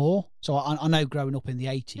music a lot more. So I know growing up in the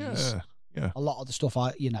 80s, a lot of the stuff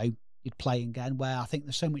you'd play again, where I think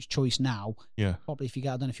there's so much choice now. Yeah. Probably I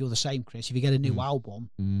don't know if you're the same, Chris, if you get a new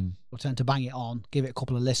album, you'll tend to bang it on, give it a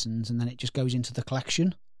couple of listens, and then it just goes into the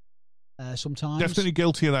collection sometimes. Definitely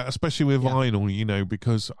guilty of that, especially with vinyl,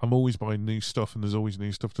 because I'm always buying new stuff and there's always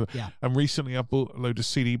new stuff to. Yeah. And recently I bought a load of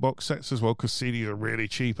CD box sets as well, because CDs are really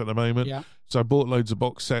cheap at the moment. Yeah. So I bought loads of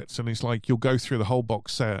box sets, and it's like you'll go through the whole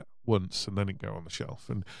box set once and then it go on the shelf.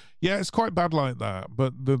 And it's quite bad like that,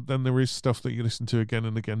 but then there is stuff that you listen to again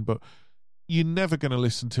and again, but you're never going to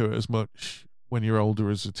listen to it as much when you're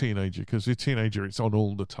older as a teenager, because as a teenager it's on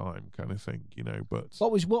all the time kind of thing, but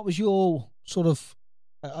what was your sort of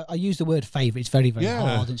I use the word favourite, it's very, very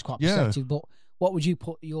hard and it's quite perceptive, but what would you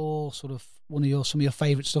put your sort of some of your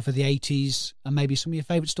favourite stuff of the 80s and maybe some of your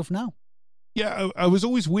favourite stuff now? I was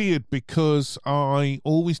always weird because I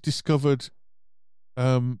always discovered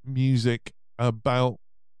music about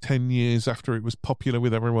 10 years after it was popular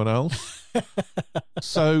with everyone else.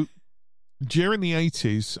 So during the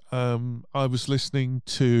 80s, I was listening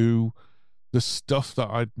to the stuff that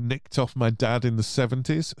I'd nicked off my dad in the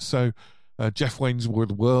 70s. So Jeff Wayne's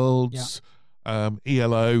Worlds,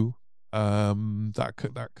 ELO,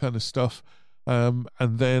 that kind of stuff. And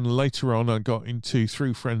then later on, I got into,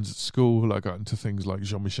 through friends at school, I got into things like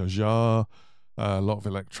Jean-Michel Jarre, a lot of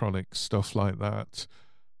electronic stuff like that.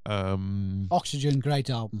 Oxygen, great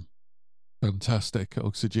album. Fantastic.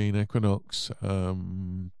 Oxygen, Equinox,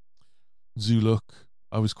 Zuluk,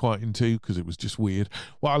 I was quite into because it was just weird.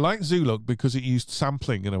 Well, I like Zuluk because it used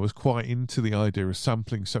sampling, and I was quite into the idea of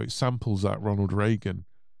sampling. So it samples that Ronald Reagan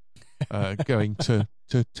going to.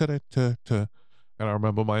 And I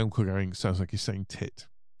remember my uncle going, sounds like he's saying tit.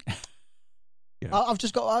 Yeah. I've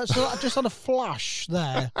just had a flash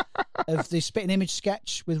there of the spitting image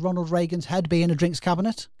sketch with Ronald Reagan's head being a drinks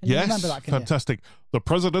cabinet. Can you remember that? Fantastic. The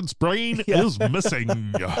president's brain is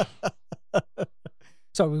missing.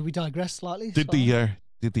 Sorry, we digress slightly. Did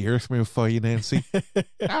the earth move for you, Nancy?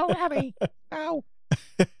 Oh, honey. Oh.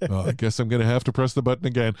 Oh, I guess I'm going to have to press the button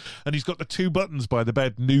again. And he's got the 2 buttons by the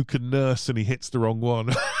bed, nuke and nurse, and he hits the wrong one.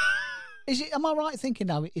 Is it? Am I right thinking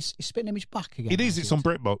now? Is spitting image back again? It is. It's on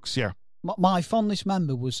BritBox. Yeah. My fondest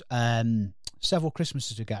member was several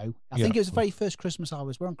Christmases ago. I think it was the very first Christmas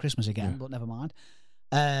we're on Christmas again, but never mind.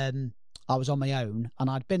 I was on my own, and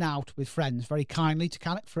I'd been out with friends very kindly to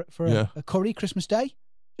Cannock for a curry Christmas Day.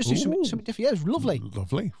 Just do something different. Yeah, it was lovely.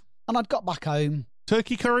 Lovely. And I'd got back home.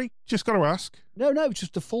 Turkey curry? Just got to ask. No,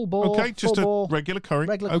 just a full bore. Okay, just a regular curry.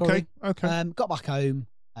 Curry. Okay. Got back home.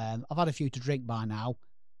 I've had a few to drink by now.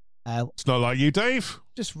 It's not like you, Dave.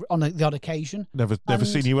 Just on the odd occasion. Never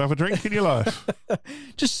seen you have a drink in your life.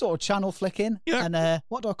 Just sort of channel flicking. Yeah. And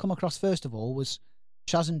what do I come across first of all was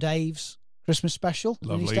Chaz and Dave's Christmas special in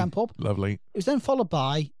the Lovely. East End pub. Lovely. It was then followed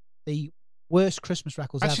by the worst Christmas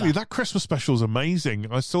records Actually, ever. that Christmas special is amazing.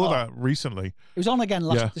 I saw that recently. It was on again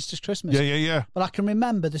this Christmas. Yeah. But I can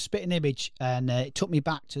remember the spitting image, and it took me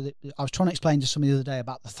back to I was trying to explain to somebody the other day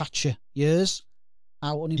about the Thatcher years.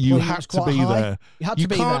 How unemployment You was had to quite be high. there. You had to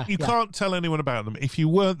be there. You can't tell anyone about them. If you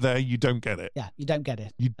weren't there, you don't get it. Yeah, you don't get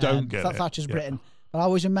it. You don't get it. Thatcher's Britain. But I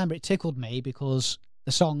always remember it tickled me because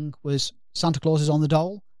the song was Santa Claus is on the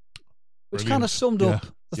Dole, which kind of summed up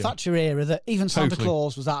the Thatcher era, that even Santa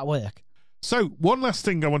Claus was out of work. So one last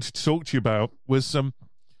thing I wanted to talk to you about was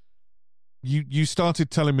you started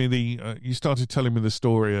telling me the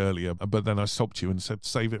story earlier, but then I stopped you and said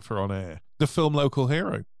save it for on air. The film Local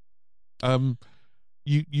Hero.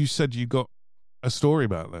 You said you got a story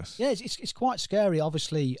about this. Yeah, it's quite scary.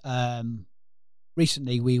 Obviously,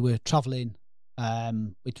 recently we were travelling.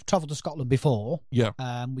 We travelled to Scotland before. Yeah.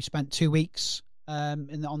 We spent 2 weeks on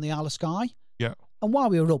the Isle of Skye. Yeah. And while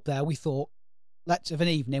we were up there, we thought, of an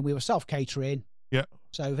evening, we were self-catering. Yeah.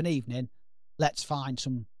 So of an evening, let's find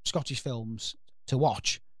some Scottish films to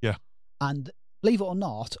watch. Yeah. And believe it or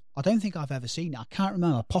not, I don't think I've ever seen it. I can't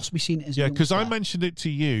remember. I've possibly seen it as a because I youngster. mentioned it to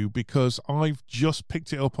you because I've just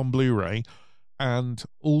picked it up on Blu-ray, and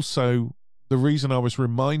also the reason I was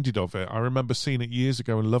reminded of it, I remember seeing it years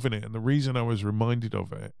ago and loving it, and the reason I was reminded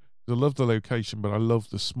of it, I love the location, but I love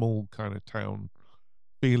the small kind of town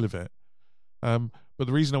feel of it. But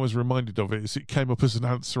the reason I was reminded of it is it came up as an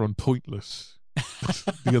answer on Pointless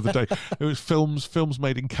the other day. It was films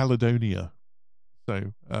made in Caledonia.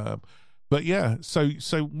 So, but yeah. So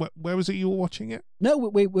where was it you were watching it? No,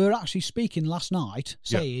 we were actually speaking last night,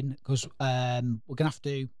 saying because we're gonna have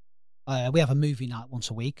to. We have a movie night once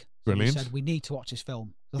a week. So Brilliant. we said we need to watch this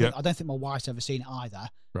film. I don't think my wife's ever seen it either.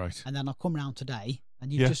 Right. And then I've come round today,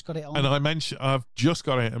 and you've just got it on. And I've just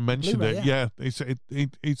got it and mentioned Blu-ray, it. Yeah,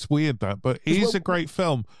 it's weird that, but it is a great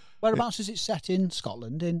film. Whereabouts is it set in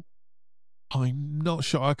Scotland? I'm not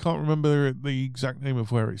sure. I can't remember the exact name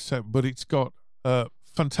of where it's set, but it's got a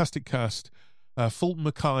fantastic cast. Fulton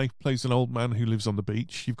Mackay plays an old man who lives on the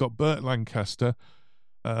beach. You've got Burt Lancaster.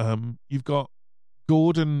 You've got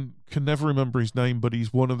Gordon, can never remember his name, but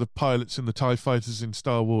he's one of the pilots in the TIE Fighters in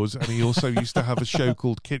Star Wars, and he also used to have a show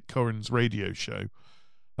called Kit Curran's Radio Show,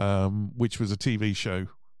 which was a TV show,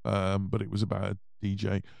 but it was about a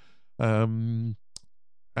DJ. And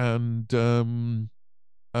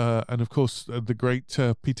of course, the great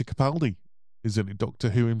Peter Capaldi is in it,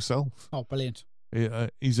 Doctor Who himself. Oh, brilliant.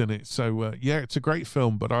 He's in it. So, it's a great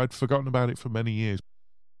film, but I'd forgotten about it for many years.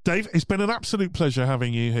 Dave, it's been an absolute pleasure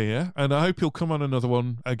having you here, and I hope you'll come on another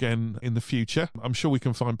one again in the future. I'm sure we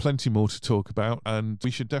can find plenty more to talk about, and we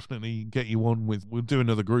should definitely get you on we'll do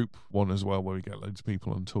another group one as well, where we get loads of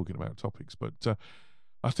people on talking about topics. But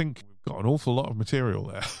I think we've got an awful lot of material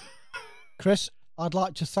there. Chris, I'd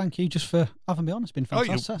like to thank you just for having me on. It's been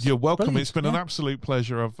fantastic. You're welcome. Brilliant. It's been an absolute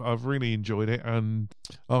pleasure. I've really enjoyed it, and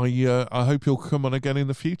I hope you'll come on again in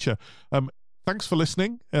the future. Thanks for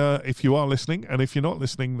listening, if you are listening, and if you're not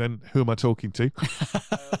listening, then who am I talking to?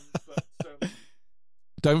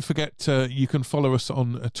 Don't forget, you can follow us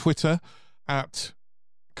on Twitter at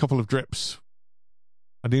Couple of Drips.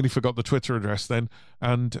 I nearly forgot the Twitter address then.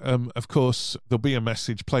 And, of course, there'll be a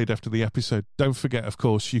message played after the episode. Don't forget, of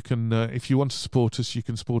course, you can, if you want to support us, you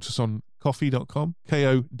can support us on ko-fi.com,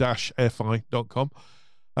 ko-fi.com.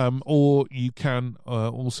 Or you can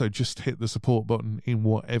also just hit the support button in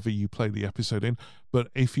whatever you play the episode in. But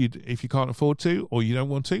if you can't afford to, or you don't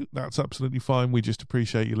want to, that's absolutely fine. We just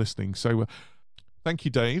appreciate you listening. So thank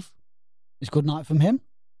you, Dave. It's good night from him.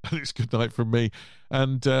 And it's good night from me.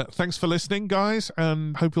 And thanks for listening, guys,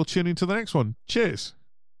 and hope you'll tune into the next one. Cheers.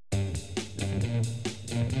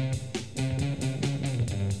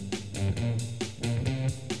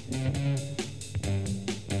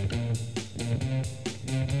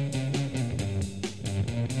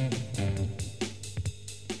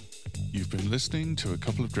 You've been listening to A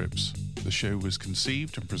Couple of Drips. The show was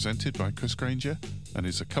conceived and presented by Chris Granger and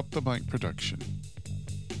is a Cup the Mic production.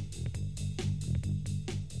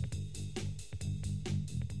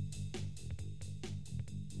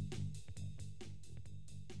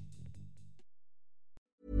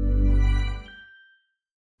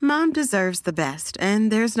 Mom deserves the best,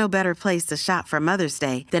 and there's no better place to shop for Mother's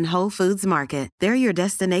Day than Whole Foods Market. They're your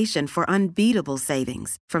destination for unbeatable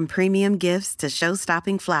savings, from premium gifts to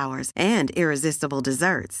show-stopping flowers and irresistible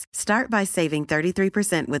desserts. Start by saving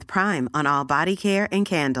 33% with Prime on all body care and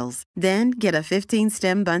candles. Then get a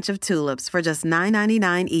 15-stem bunch of tulips for just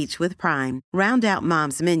 $9.99 each with Prime. Round out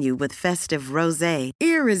Mom's menu with festive rosé,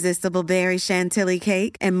 irresistible berry chantilly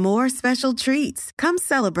cake, and more special treats. Come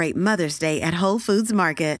celebrate Mother's Day at Whole Foods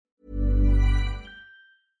Market.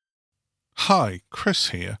 Hi, Chris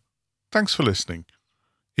here. Thanks for listening.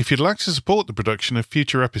 If you'd like to support the production of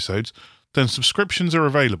future episodes, then subscriptions are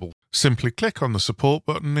available. Simply click on the support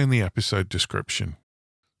button in the episode description.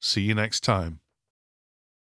 See you next time.